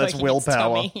 Yeah, that's poking its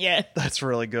willpower. tummy. Yeah. That's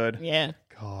really good. Yeah.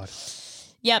 God.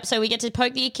 Yep, so we get to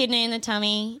poke the echidna in the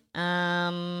tummy.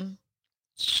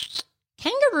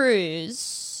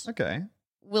 Kangaroos Okay.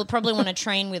 will probably want to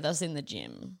train with us in the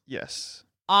gym. Yes.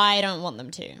 I don't want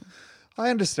them to. I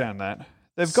understand that.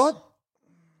 They've got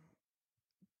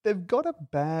a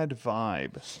bad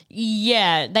vibe.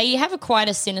 Yeah, they have quite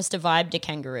a sinister vibe to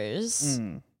kangaroos.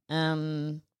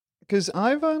 Because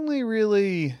I've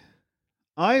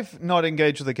not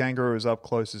engaged with the kangaroos up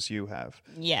close as you have.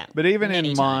 Yeah. But even many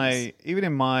in times.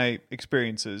 my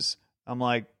experiences, I'm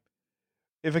like,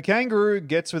 if a kangaroo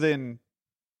gets within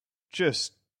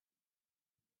just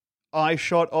eye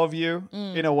shot of you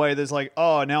in a way that's like,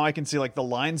 oh, now I can see like the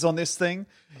lines on this thing,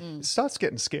 it starts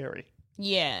getting scary.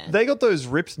 Yeah. They got those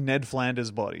ripped Ned Flanders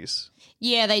bodies.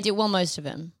 Yeah, they do. Well, most of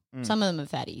them. Some of them are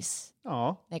fatties.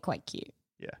 Oh, They're quite cute.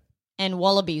 yeah. And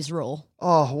wallabies rule.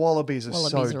 Oh, wallabies are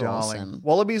Wallabies so are darling. awesome.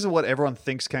 Wallabies are what everyone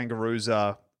thinks kangaroos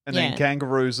are. And then Yeah.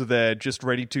 kangaroos are there just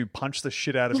ready to punch the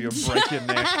shit out of you and break your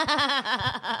neck.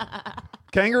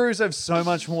 Kangaroos have so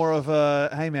much more of a,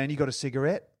 hey man, you got a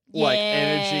cigarette? Like Yeah.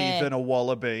 energy than a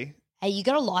wallaby. Hey, you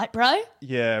got a light, bro?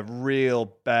 Yeah, real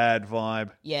bad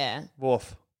vibe. Yeah.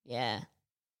 Woof. Yeah.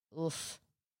 Oof.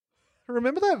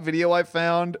 Remember that video I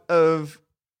found of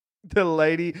the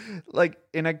lady like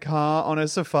in a car on a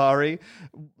safari,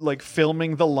 like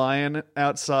filming the lion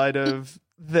outside of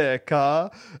their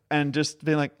car and just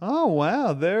being like, oh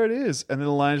wow, there it is. And then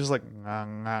the lion's just like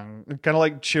kind of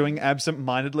like chewing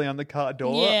absent-mindedly on the car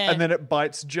door. Yeah. And then it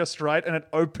bites just right and it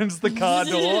opens the car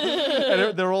door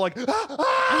and they're all like,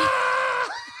 ah!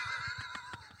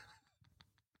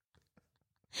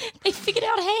 They figured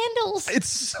out handles. It's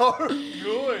so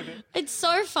good. It's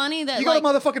so funny that You got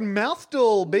like, a motherfucking mouth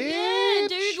doll, bitch. yeah,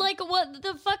 dude, like what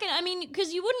the fucking, I mean,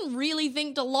 because you wouldn't really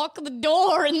think to lock the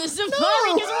door in the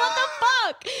safari because what the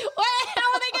fuck?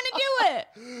 How are they going to do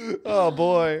it? Oh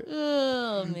boy.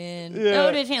 Oh man. Yeah. That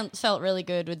would have felt really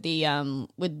good with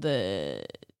the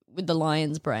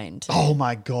lion's brain too. Oh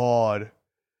my God.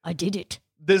 I did it.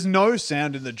 There's no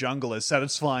sound in the jungle as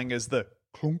satisfying as the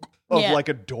clunk of Yeah. like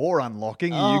a door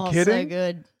unlocking. Are you kidding? So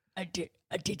good. I did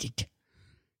it.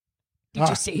 Did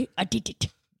you see? I did it.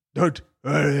 Don't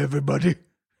everybody.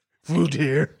 Food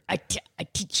here. I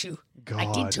teach you. I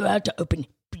God. teach you how to open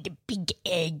the big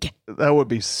egg. That would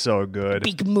be so good.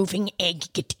 Big moving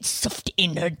egg, get soft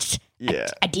innards. Yeah.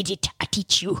 I did it. I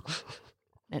teach you.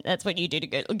 And that's what you do to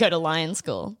go to lion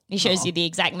school. He shows you the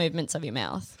exact movements of your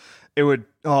mouth. It would,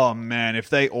 oh man, if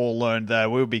they all learned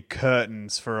that, we would be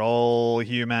curtains for all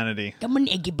humanity. Come on,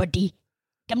 eggy buddy.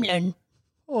 Come learn.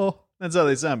 Oh, that's how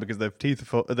they sound because their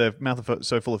mouth are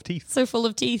so full of teeth. So full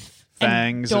of teeth.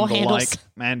 Fangs door and the handles. like.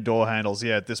 And door handles,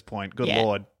 yeah, at this point. Good Yeah.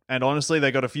 Lord. And honestly,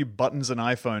 they got a few buttons and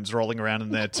iPhones rolling around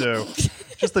in there too.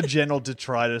 Just the general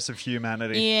detritus of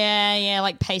humanity. Yeah,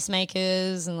 like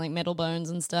pacemakers and like metal bones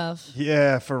and stuff.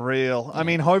 Yeah, for real. I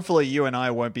mean, hopefully you and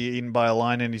I won't be eaten by a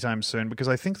lion anytime soon because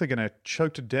I think they're going to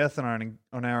choke to death on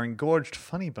our engorged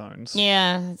funny bones.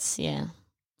 Yeah. I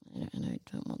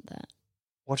don't want that.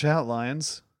 Watch out,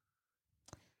 lions.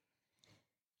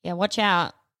 Yeah, watch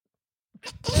out.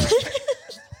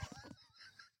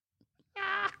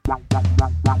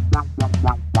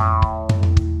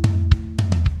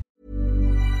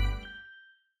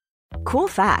 Cool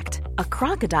fact, a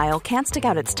crocodile can't stick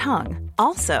out its tongue.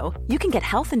 Also, you can get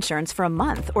health insurance for a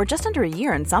month or just under a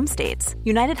year in some states.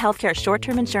 United Healthcare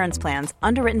short-term insurance plans,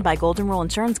 underwritten by Golden Rule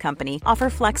Insurance Company, offer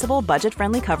flexible,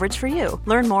 budget-friendly coverage for you.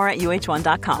 Learn more at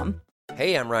uh1.com.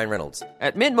 Hey, I'm Ryan Reynolds.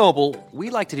 At Mint Mobile, we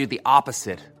like to do the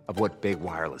opposite of what Big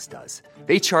Wireless does.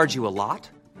 They charge you a lot,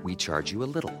 we charge you a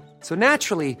little. So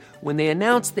naturally, when they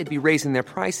announced they'd be raising their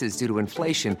prices due to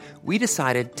inflation, we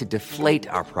decided to deflate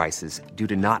our prices due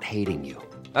to not hating you.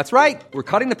 That's right. We're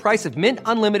cutting the price of Mint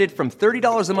Unlimited from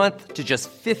 $30 a month to just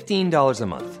 $15 a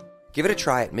month. Give it a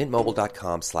try at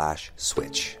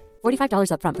mintmobile.com/switch.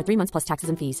 $45 up front for 3 months plus taxes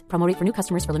and fees. Promo rate for new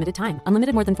customers for limited time.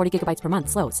 Unlimited more than 40 gigabytes per month.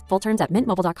 Slows full terms at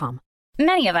mintmobile.com.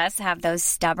 Many of us have those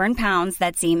stubborn pounds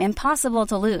that seem impossible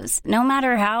to lose, no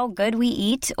matter how good we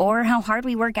eat or how hard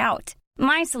we work out.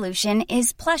 My solution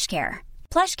is PlushCare.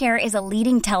 PlushCare is a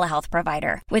leading telehealth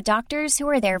provider with doctors who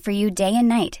are there for you day and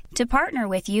night to partner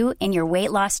with you in your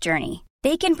weight loss journey.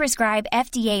 They can prescribe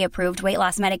FDA-approved weight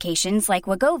loss medications like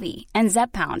Wegovy and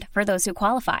Zepbound for those who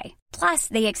qualify. Plus,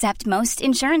 they accept most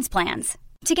insurance plans.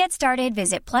 To get started,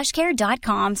 visit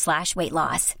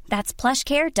plushcare.com/weightloss. That's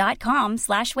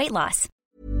plushcare.com/weightloss.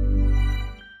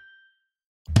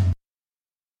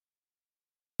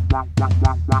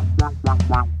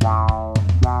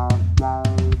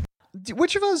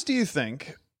 Which of us do you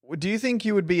think? Do you think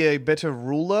you would be a better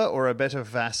ruler or a better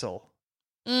vassal?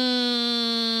 Do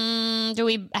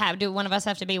one of us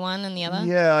have to be one and the other?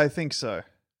 Yeah, I think so.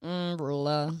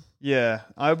 Ruler. Yeah,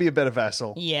 I would be a better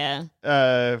vassal. Yeah.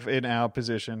 In our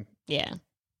position. Yeah.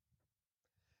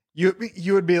 You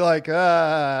would be like,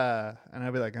 and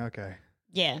I'd be like, okay.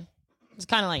 Yeah. It's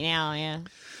kind of like now, yeah.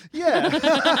 Yeah.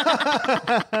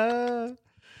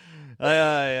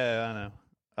 Yeah, I know.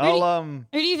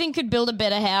 Who do you think could build a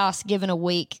better house given a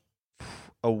week?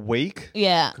 A week?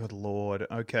 Yeah. Good Lord.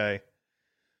 Okay.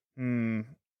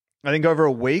 I think over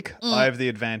a week, I have the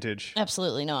advantage.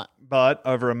 Absolutely not. But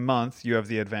over a month, you have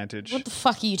the advantage. What the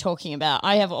fuck are you talking about?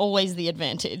 I have always the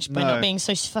advantage by not being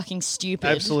so fucking stupid.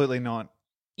 Absolutely not.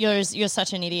 You're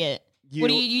such an idiot. What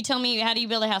do you tell me? How do you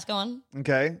build a house? Go on.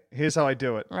 Okay, here's how I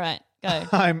do it. Right, go.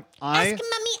 Ask Mummy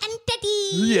and Daddy.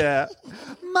 Yeah.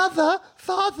 Mother,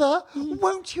 Father,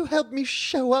 won't you help me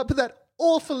show up that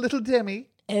awful little Demi?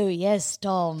 Oh, yes,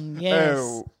 Tom, yes.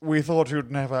 Oh, we thought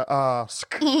you'd never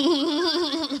ask.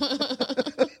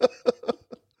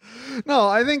 No,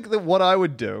 I think that what I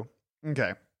would do...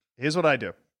 Okay, here's what I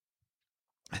do.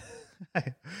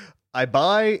 I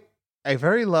buy a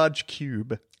very large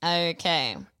cube.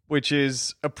 Okay. Which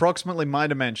is approximately my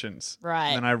dimensions.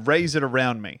 Right. And I raise it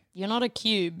around me. You're not a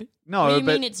cube. No, what do you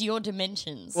but... mean it's your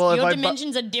dimensions? Well, your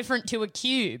dimensions are different to a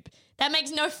cube. That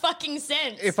makes no fucking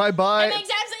sense. If I buy...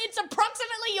 It's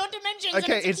approximately your dimensions and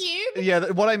it's a cube?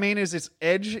 Yeah, what I mean is its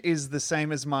edge is the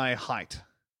same as my height.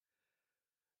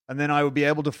 And then I would be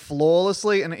able to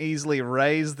flawlessly and easily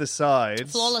raise the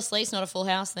sides. Flawlessly, it's not a full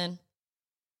house then.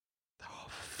 Oh,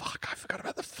 fuck, I forgot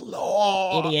about the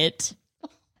floor. Idiot.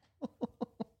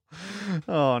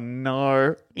 Oh,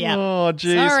 no. Yeah. Oh,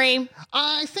 jeez. Sorry.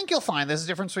 I think you'll find there's a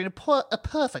difference between a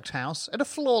perfect house and a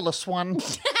flawless one.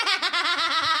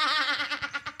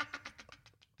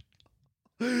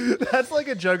 That's like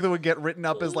a joke that would get written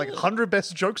up as like 100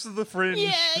 best jokes of the Fringe.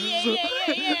 Yeah.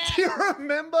 Do you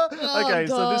remember? Oh, okay,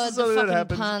 so this is something that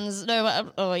happens. Puns.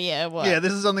 No, oh yeah, what? Yeah,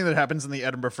 this is something that happens in the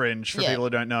Edinburgh Fringe for people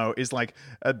who don't know. Is like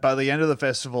by the end of the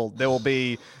festival, there will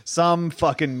be some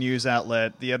fucking news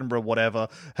outlet, the Edinburgh whatever,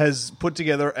 has put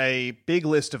together a big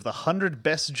list of the 100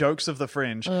 best jokes of the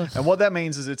Fringe, and what that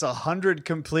means is it's 100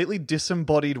 completely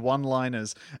disembodied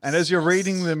one-liners, and as you're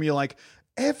reading them, you're like,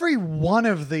 every one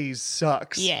of these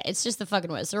sucks. Yeah, it's just the fucking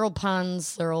worst. They're all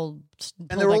puns. They're all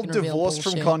divorced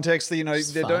from context.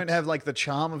 That, they fuck. don't have like the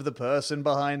charm of the person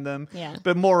behind them. Yeah.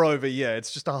 But moreover,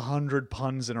 it's just 100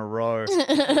 puns in a row.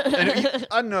 And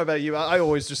I don't know about you. I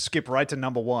always just skip right to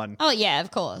number one. Oh yeah, of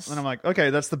course. And I'm like, okay,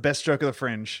 that's the best joke of the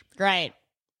Fringe. Great.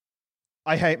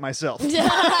 I hate myself. And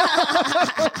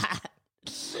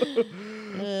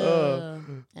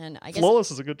I guess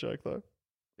Flawless is a good joke though.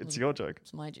 It's your joke.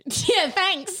 It's my joke. Yeah,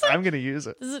 thanks. I'm going to use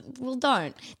it.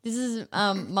 Don't. This is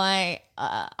my.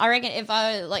 I reckon if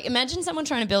I imagine someone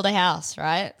trying to build a house,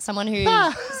 right? Someone who.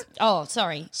 Oh,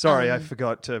 sorry. Sorry, I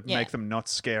forgot to make them not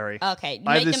scary. Okay,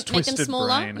 I have make this them twisted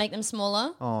smaller. brain. Make them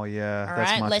smaller. Oh yeah, All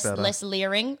that's right, much better. less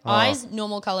leering. Eyes,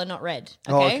 normal color, not red.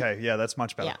 Okay. Oh, okay. Yeah, that's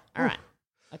much better. Yeah. All right.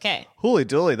 Okay. Holy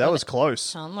dooly, that was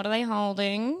close. Tom, what are they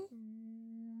holding?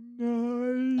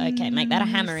 Okay, make that a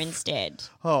hammer instead.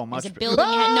 Oh, much better. Building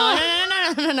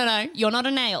no. You're not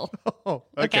a nail. Oh,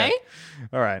 okay.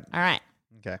 All right.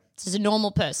 Okay. This is a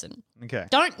normal person. Okay.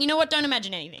 You know what? Don't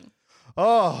imagine anything.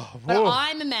 Oh, but whoa.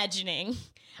 I'm imagining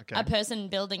a person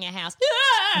building a house.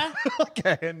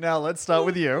 Okay, and now let's start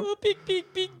with you. Oh, big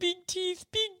teeth.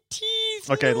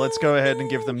 Okay, let's go ahead and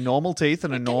give them normal teeth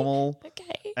and a normal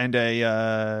and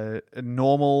a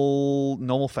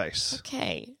normal face.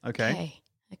 Okay.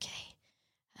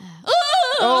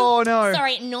 Oh no!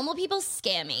 Sorry, normal people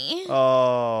scare me.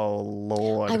 Oh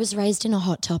Lord! I was raised in a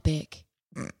Hot Topic.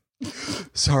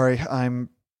 Sorry, I'm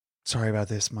sorry about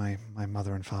this. My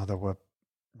mother and father were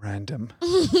random.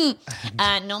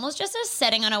 Normal's just a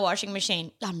setting on a washing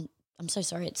machine. I'm so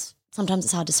sorry. Sometimes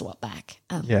it's hard to swap back.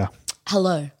 Yeah.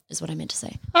 Hello is what I meant to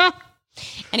say.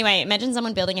 Anyway, imagine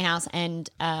someone building a house and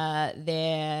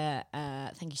they're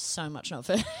thank you so much, not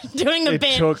for doing the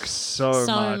bit. It took so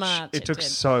much. It took did.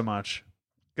 so much.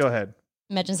 Go ahead.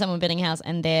 Imagine someone building a house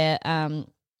and they're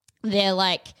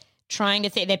like trying to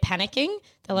they're panicking.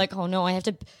 They're like, oh no, I have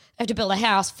to build a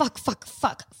house. Fuck.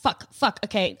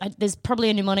 Okay, there's probably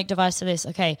a mnemonic device to this.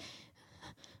 Okay,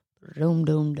 Dum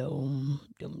dum dum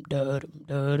dum dum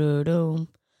dum dum dum.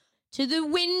 To the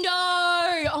window.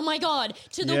 Oh my God.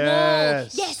 To the wall.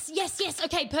 Yes.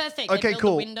 Okay, perfect. Okay, they build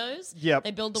cool. the windows. Yep.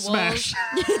 They build the Smash.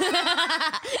 walls.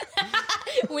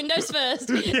 Windows first,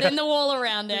 then the wall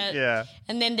around it. Yeah.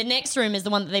 And then the next room is the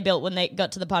one that they built when they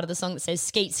got to the part of the song that says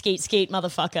skeet, skeet, skeet,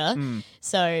 motherfucker.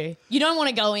 So you don't want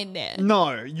to go in there.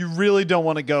 No, you really don't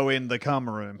want to go in the cum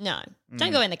room. No.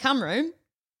 Don't go in the cum room.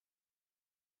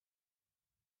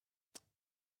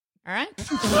 All right?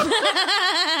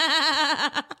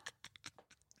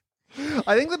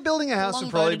 I think that building a house Long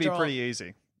would probably bow to be draw. pretty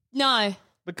easy. No.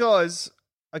 Because,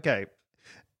 okay,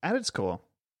 at its core,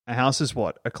 a house is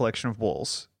what? A collection of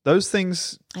walls. Those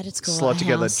things At its core, slot a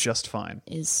together house just fine.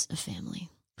 is a family.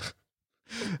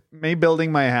 Me building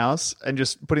my house and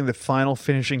just putting the final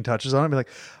finishing touches on it, be like,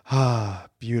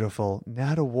 beautiful.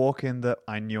 Now to walk in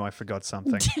I knew I forgot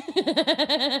something.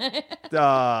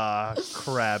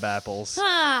 Crab apples.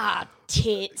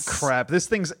 Tits. Crap. This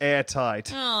thing's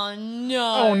airtight. Oh,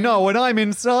 no. Oh, no, and I'm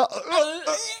inside.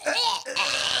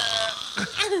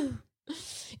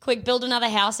 Quick, build another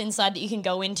house inside that you can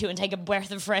go into and take a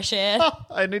breath of fresh air.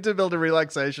 I need to build a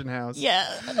relaxation house. Yeah.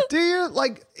 Do you,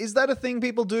 is that a thing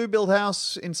people do, build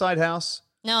house inside house?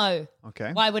 No.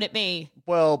 Okay. Why would it be?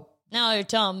 Well, No,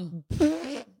 Tom.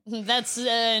 That's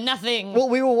nothing.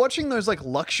 we were watching those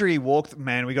luxury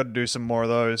man, we got to do some more of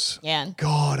those. Yeah.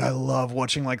 God, I love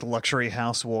watching luxury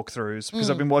house walkthroughs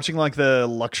because I've been watching the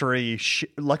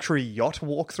luxury yacht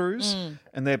walkthroughs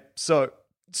and they're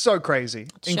so crazy,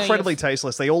 show you incredibly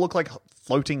tasteless. They all look like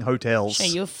floating hotels. Show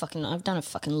you I've done a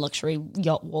fucking luxury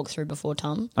yacht walkthrough before,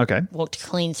 Tom. Okay. Walked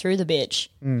clean through the bitch.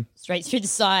 Straight through the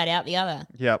side, out the other.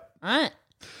 Yep. All right.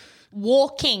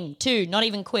 Walking too, not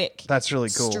even quick. That's really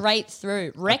cool. Straight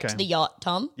through. Wrecked Okay. the yacht,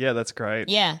 Tom. Yeah, that's great.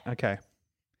 Yeah. Okay.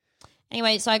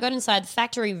 Anyway, so I got inside the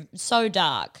factory, so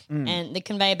dark, and the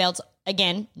conveyor belts,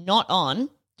 again, not on.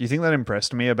 Do you think that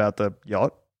impressed me about the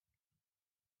yacht?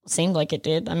 Seemed like it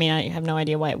did. I mean, I have no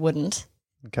idea why it wouldn't.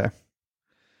 Okay.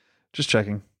 Just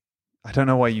checking. I don't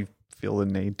know why you feel the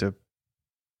need to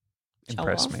Show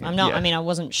impress off. me. I'm not. Yeah. I mean, I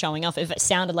wasn't showing off. If it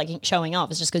sounded like showing off,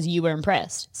 it's just because you were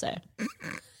impressed. So,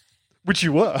 Which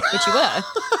you were. which you were.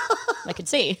 I could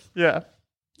see Yeah.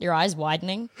 your eyes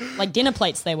widening, like dinner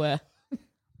plates. They were.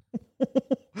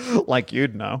 Like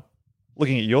you'd know.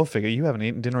 Looking at your figure, you haven't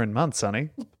eaten dinner in months, honey.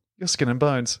 You're skin and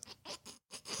bones.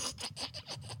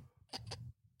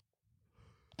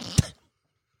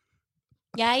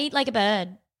 Yeah, I eat like a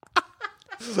bird.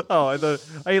 Oh,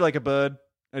 I eat like a bird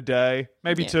a day,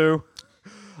 maybe two.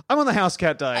 I'm on the house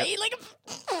cat I diet. eat like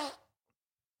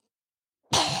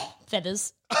a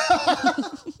feathers.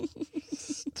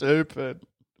 Stupid.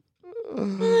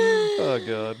 Oh,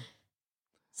 God.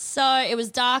 So it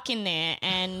was dark in there,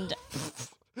 and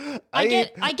I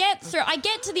get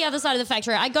to the other side of the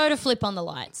factory. I go to flip on the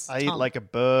lights. I eat Tom. like a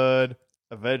bird,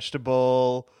 a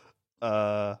vegetable,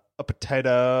 a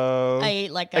potato. I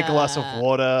eat like a glass of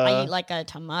water. I eat like a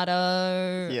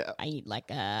tomato. Yeah. I eat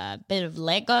like a bit of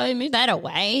Lego. Move that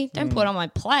away. Don't put it on my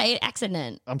plate.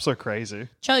 Accident. I'm so crazy.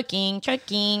 Choking.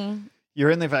 You're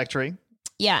in the factory.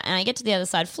 Yeah, and I get to the other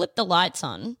side, flip the lights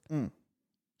on,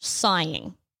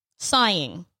 sighing.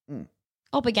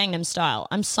 Oppa Gangnam Style.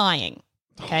 I'm sighing.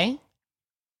 Okay?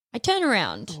 I turn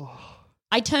around,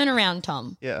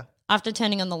 Tom, Yeah. after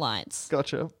turning on the lights.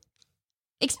 Gotcha.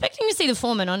 Expecting to see the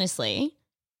foreman, honestly.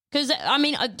 Because, I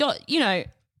mean,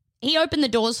 he opened the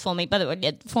doors for me. By the way,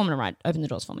 the foreman opened the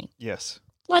doors for me. Yes.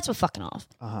 Lights were fucking off.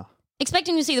 Uh-huh.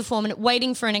 Expecting to see the foreman,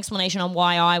 waiting for an explanation on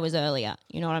why I was earlier.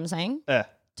 You know what I'm saying? Yeah.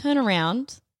 Turn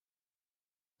around.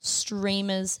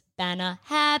 Streamers, banner,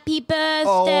 happy birthday.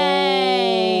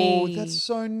 Oh, that's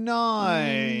so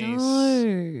nice.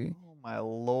 No. Oh, my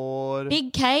Lord.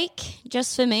 Big cake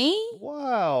just for me.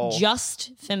 Wow.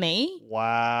 Just for me.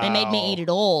 Wow. They made me eat it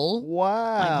all.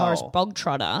 Wow. Like Horace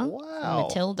Bogtrotter Wow. and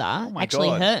Matilda. Oh my actually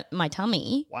God. hurt my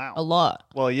tummy Wow. a lot.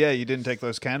 Well, yeah, you didn't take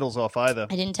those candles off either.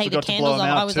 I didn't take Forgot the to blow candles them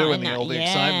off. out I was too on in that. all the Yeah,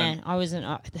 excitement. I wasn't.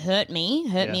 Hurt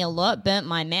me a lot. Burnt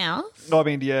my mouth No, I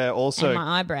mean, yeah, also and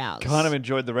my eyebrows. kind of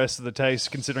enjoyed the rest of the taste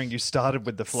considering you started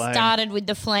with the flame. Started with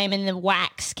the flame and the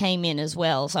wax came in as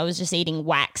well. So I was just eating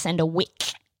wax and a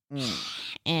wick.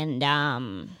 And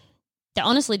they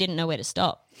honestly didn't know where to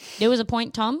stop. There was a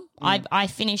point, Tom, I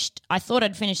thought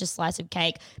I'd finished a slice of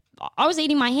cake. I was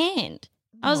eating my hand.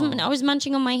 I was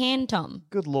munching on my hand, Tom.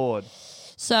 Good Lord.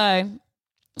 So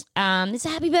it's a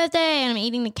happy birthday and I'm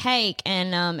eating the cake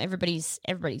and everybody's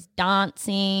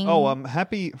dancing. Oh,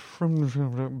 happy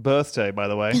birthday, by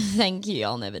the way. Thank you.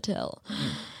 I'll never tell.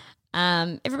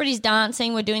 Everybody's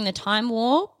dancing. We're doing the time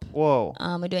warp. Whoa.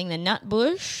 We're doing the nut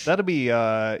bush. That'd be,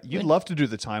 you'd love to do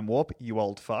the time warp, you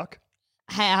old fuck.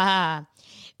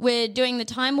 We're doing the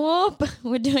time warp.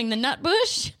 We're doing the nut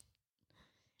bush.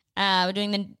 We're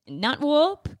doing the nut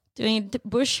warp. Doing the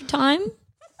bush time.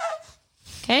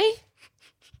 Okay.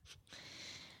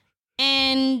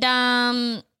 And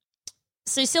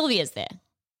so Sylvia's there.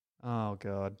 Oh,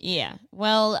 God. Yeah.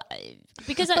 Well,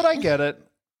 because But I get it.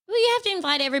 Well, you have to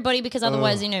invite everybody because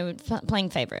otherwise, playing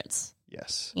favorites.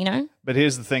 Yes. You know? But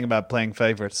here's the thing about playing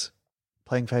favorites.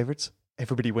 Playing favorites,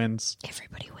 everybody wins.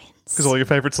 Everybody wins. Because all your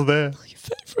favorites are there. All your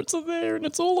favorites are there and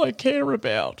it's all I care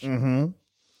about. Mm-hmm.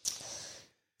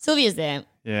 Sylvia's there.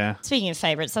 Yeah. Speaking of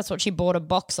favorites, that's what she bought a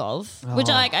box of. Which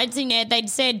I'd seen they'd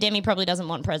said Demi probably doesn't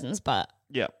want presents, but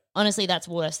Yeah. honestly, that's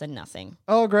worse than nothing.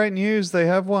 Oh, great news. They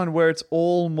have one where it's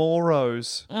all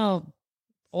Moros. Oh,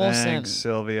 awesome. Thanks,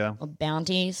 Sylvia. Or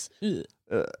bounties. Ugh.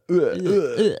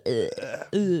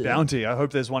 Bounty. I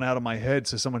hope there's one out of my head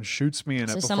so someone shoots me in it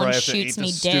So before someone I have to eat shoots the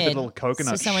me stupid dead. little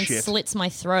coconut So someone shit. slits my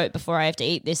throat before I have to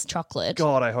eat this chocolate.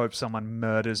 God, I hope someone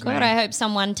murders me. God, I hope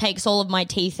someone takes all of my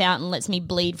teeth out and lets me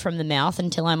bleed from the mouth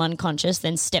until I'm unconscious,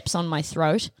 then steps on my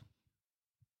throat.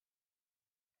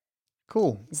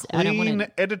 Cool. I don't Clean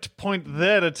wanna- edit point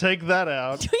there to take that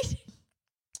out.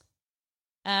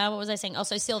 What was I saying?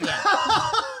 Also, Sylvia.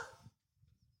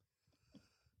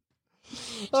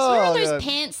 She's Oh, wearing those God.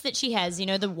 pants that she has,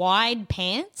 the wide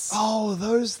pants. Oh,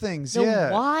 those things, The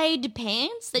yeah. wide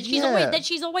pants that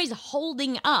she's always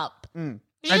holding up.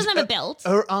 She doesn't have a belt.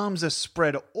 Her arms are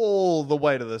spread all the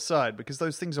way to the side because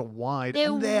those things are wide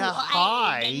and they're wide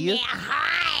high. and they're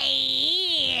high.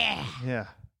 Yeah.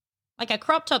 Like a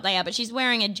crop top they are, but she's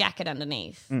wearing a jacket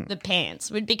underneath the pants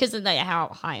because of how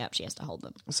high up she has to hold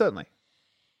them. Certainly.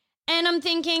 And I'm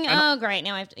thinking, oh, great,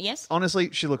 now I have to, yes? Honestly,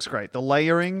 she looks great. The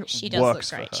layering She does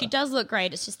works look great. for her. She does look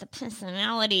great. It's just the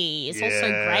personality is also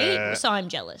great, so I'm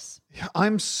jealous.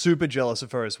 I'm super jealous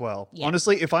of her as well. Yeah.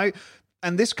 Honestly,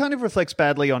 and this kind of reflects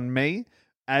badly on me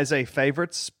as a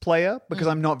favorites player because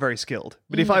I'm not very skilled.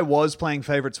 But if I was playing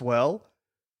favorites well,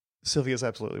 Sylvia's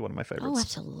absolutely one of my favorites. Oh,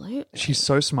 absolutely. She's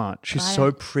so smart. She's I so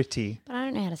don't- pretty. But I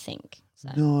don't know how to think. So.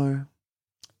 No.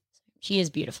 She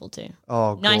is beautiful too.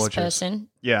 Oh, Nice gorgeous. person.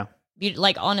 Yeah.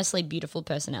 Honestly, beautiful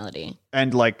personality.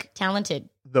 And Talented.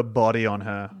 the body on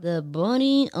her. The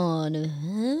body on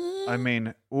her. I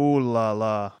mean, ooh la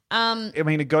la.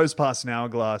 It goes past an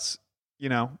hourglass,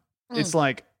 It's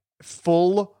like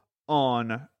full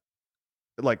on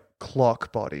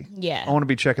clock body. Yeah. I want to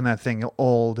be checking that thing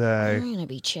all day. I'm going to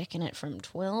be checking it from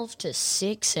 12 to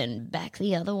 6 and back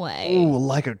the other way. Ooh,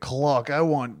 like a clock. I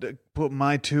want to put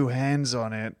my two hands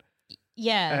on it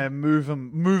Yeah. and move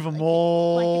them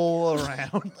all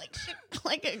around.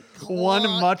 Like a clock. One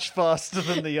much faster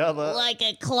than the other. Like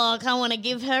a clock. I want to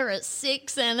give her a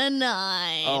 6 and a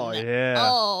 9. Oh, yeah.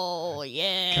 Oh,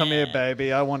 yeah. Come here,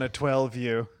 baby. I want to 12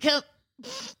 you. Come.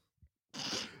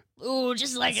 Ooh,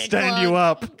 just like a Stand clock. you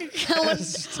up. Going-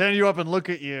 Stand you up and look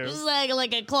at you. Just like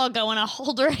a clock. I want to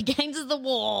hold her against the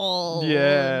wall.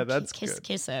 Yeah, that's kiss, good.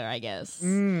 Kiss her, I guess.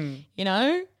 Mm, You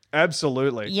know?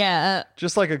 absolutely. Yeah.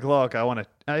 Just like a clock, I want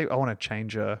to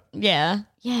change her. Yeah.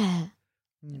 Yeah.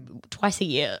 Twice a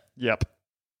year. Yep.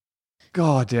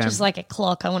 God damn. Just like a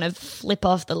clock, I want to flip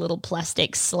off the little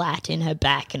plastic slat in her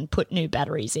back and put new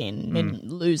batteries in and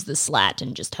lose the slat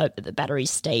and just hope that the batteries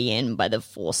stay in by the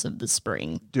force of the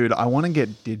spring. Dude, I want to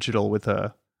get digital with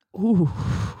her. Ooh.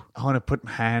 I want to put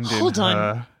hand Hold in on.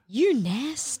 her. You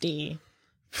nasty.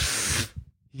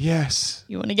 Yes.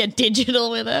 You want to get digital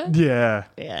with her? Yeah.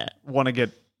 Yeah. Want to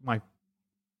get my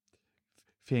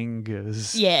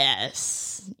fingers.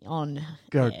 Yes. On.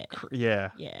 Go. Yeah. Yeah.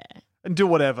 Yeah. And do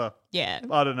whatever. Yeah.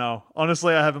 I don't know.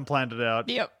 Honestly, I haven't planned it out.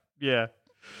 Yep. Yeah.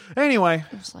 Anyway.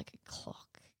 Just like a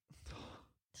clock.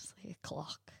 Just like a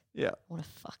clock. Yeah. I want to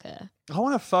fuck her. I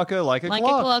want to fuck her like a Like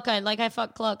clock. a clock. I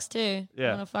fuck clocks too. Yeah.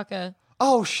 I want to fuck her.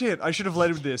 Oh, shit. I should have led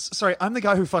with this. Sorry, I'm the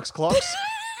guy who fucks clocks.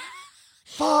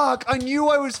 Fuck. I knew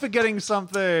I was forgetting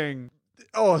something.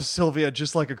 Oh, Sylvia,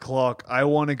 just like a clock. I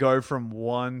want to go from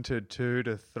 1 to 2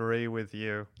 to 3 with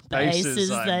you. Bases,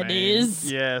 I that mean.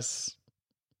 is. Yes.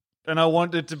 And I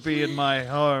want it to be in my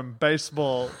home.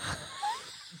 Baseball.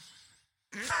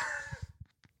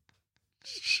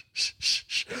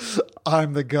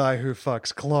 I'm the guy who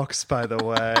fucks clocks, by the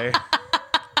way.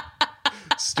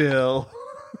 Still.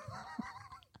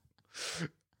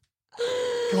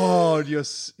 God,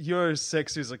 you're as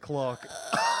sexy as a clock.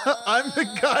 I'm the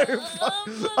guy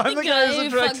who's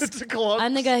attracted to clocks.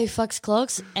 I'm the guy who fucks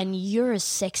clocks, and you're as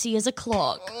sexy as a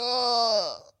clock.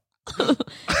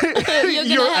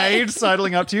 Your aide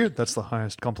sidling up to you. That's the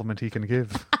highest compliment he can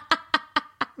give.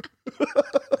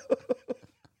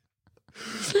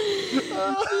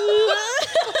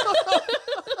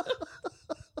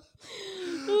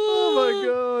 Oh my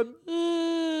god.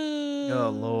 Oh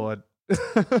Lord.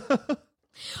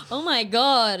 Oh my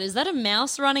god, is that a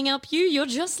mouse running up you? You're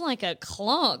just like a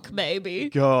clock, baby.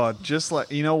 God, just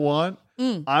like, you know what?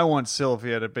 I want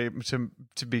Sylvia to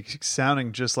be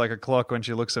sounding just like a clock when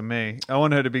she looks at me. I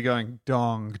want her to be going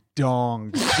dong,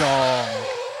 dong, dong.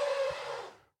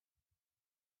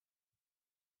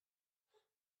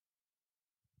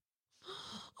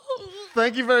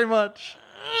 Thank you very much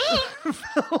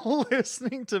for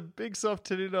listening to Big Soft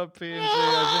Titted Up PNG.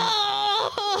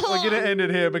 I think we're going to end it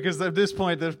here because at this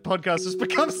point the podcast has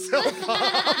become self-harm.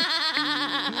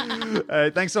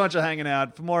 Thanks so much for hanging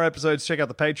out. For more episodes, check out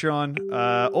the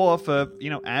Patreon. Or for,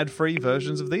 ad-free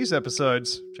versions of these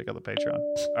episodes, check out the Patreon.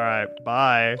 All right,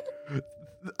 bye.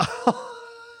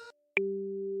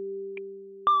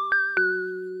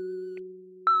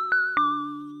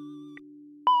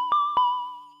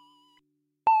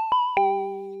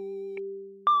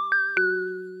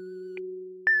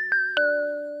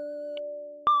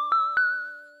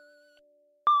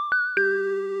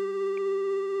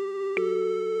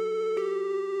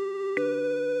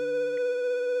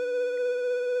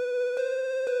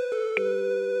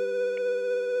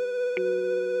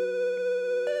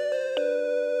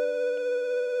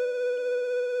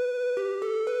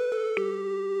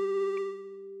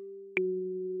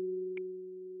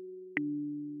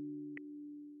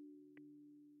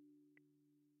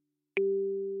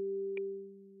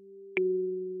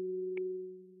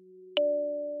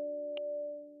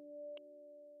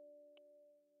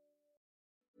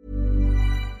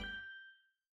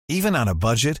 Even on a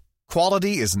budget,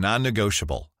 quality is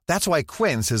non-negotiable. That's why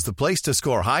Quince is the place to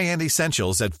score high-end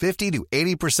essentials at 50 to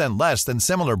 80% less than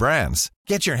similar brands.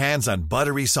 Get your hands on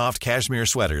buttery soft cashmere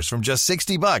sweaters from just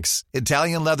 $60,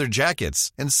 Italian leather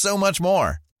jackets, and so much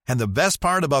more. And the best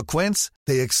part about Quince,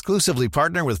 they exclusively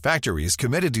partner with factories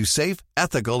committed to safe,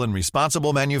 ethical, and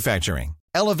responsible manufacturing.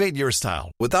 Elevate your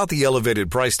style without the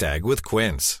elevated price tag with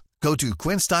Quince. Go to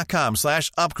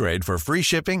quince.com/upgrade for free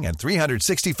shipping and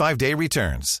 365-day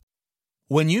returns.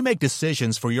 When you make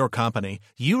decisions for your company,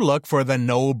 you look for the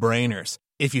no-brainers.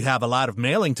 If you have a lot of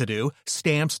mailing to do,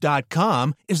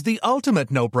 Stamps.com is the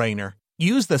ultimate no-brainer.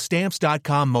 Use the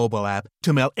Stamps.com mobile app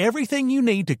to mail everything you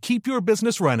need to keep your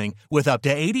business running with up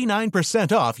to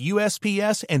 89% off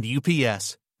USPS and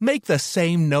UPS. Make the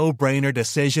same no-brainer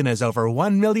decision as over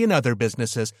 1 million other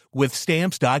businesses with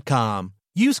Stamps.com.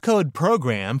 Use code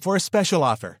PROGRAM for a special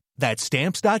offer. That's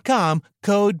Stamps.com,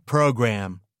 code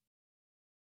PROGRAM.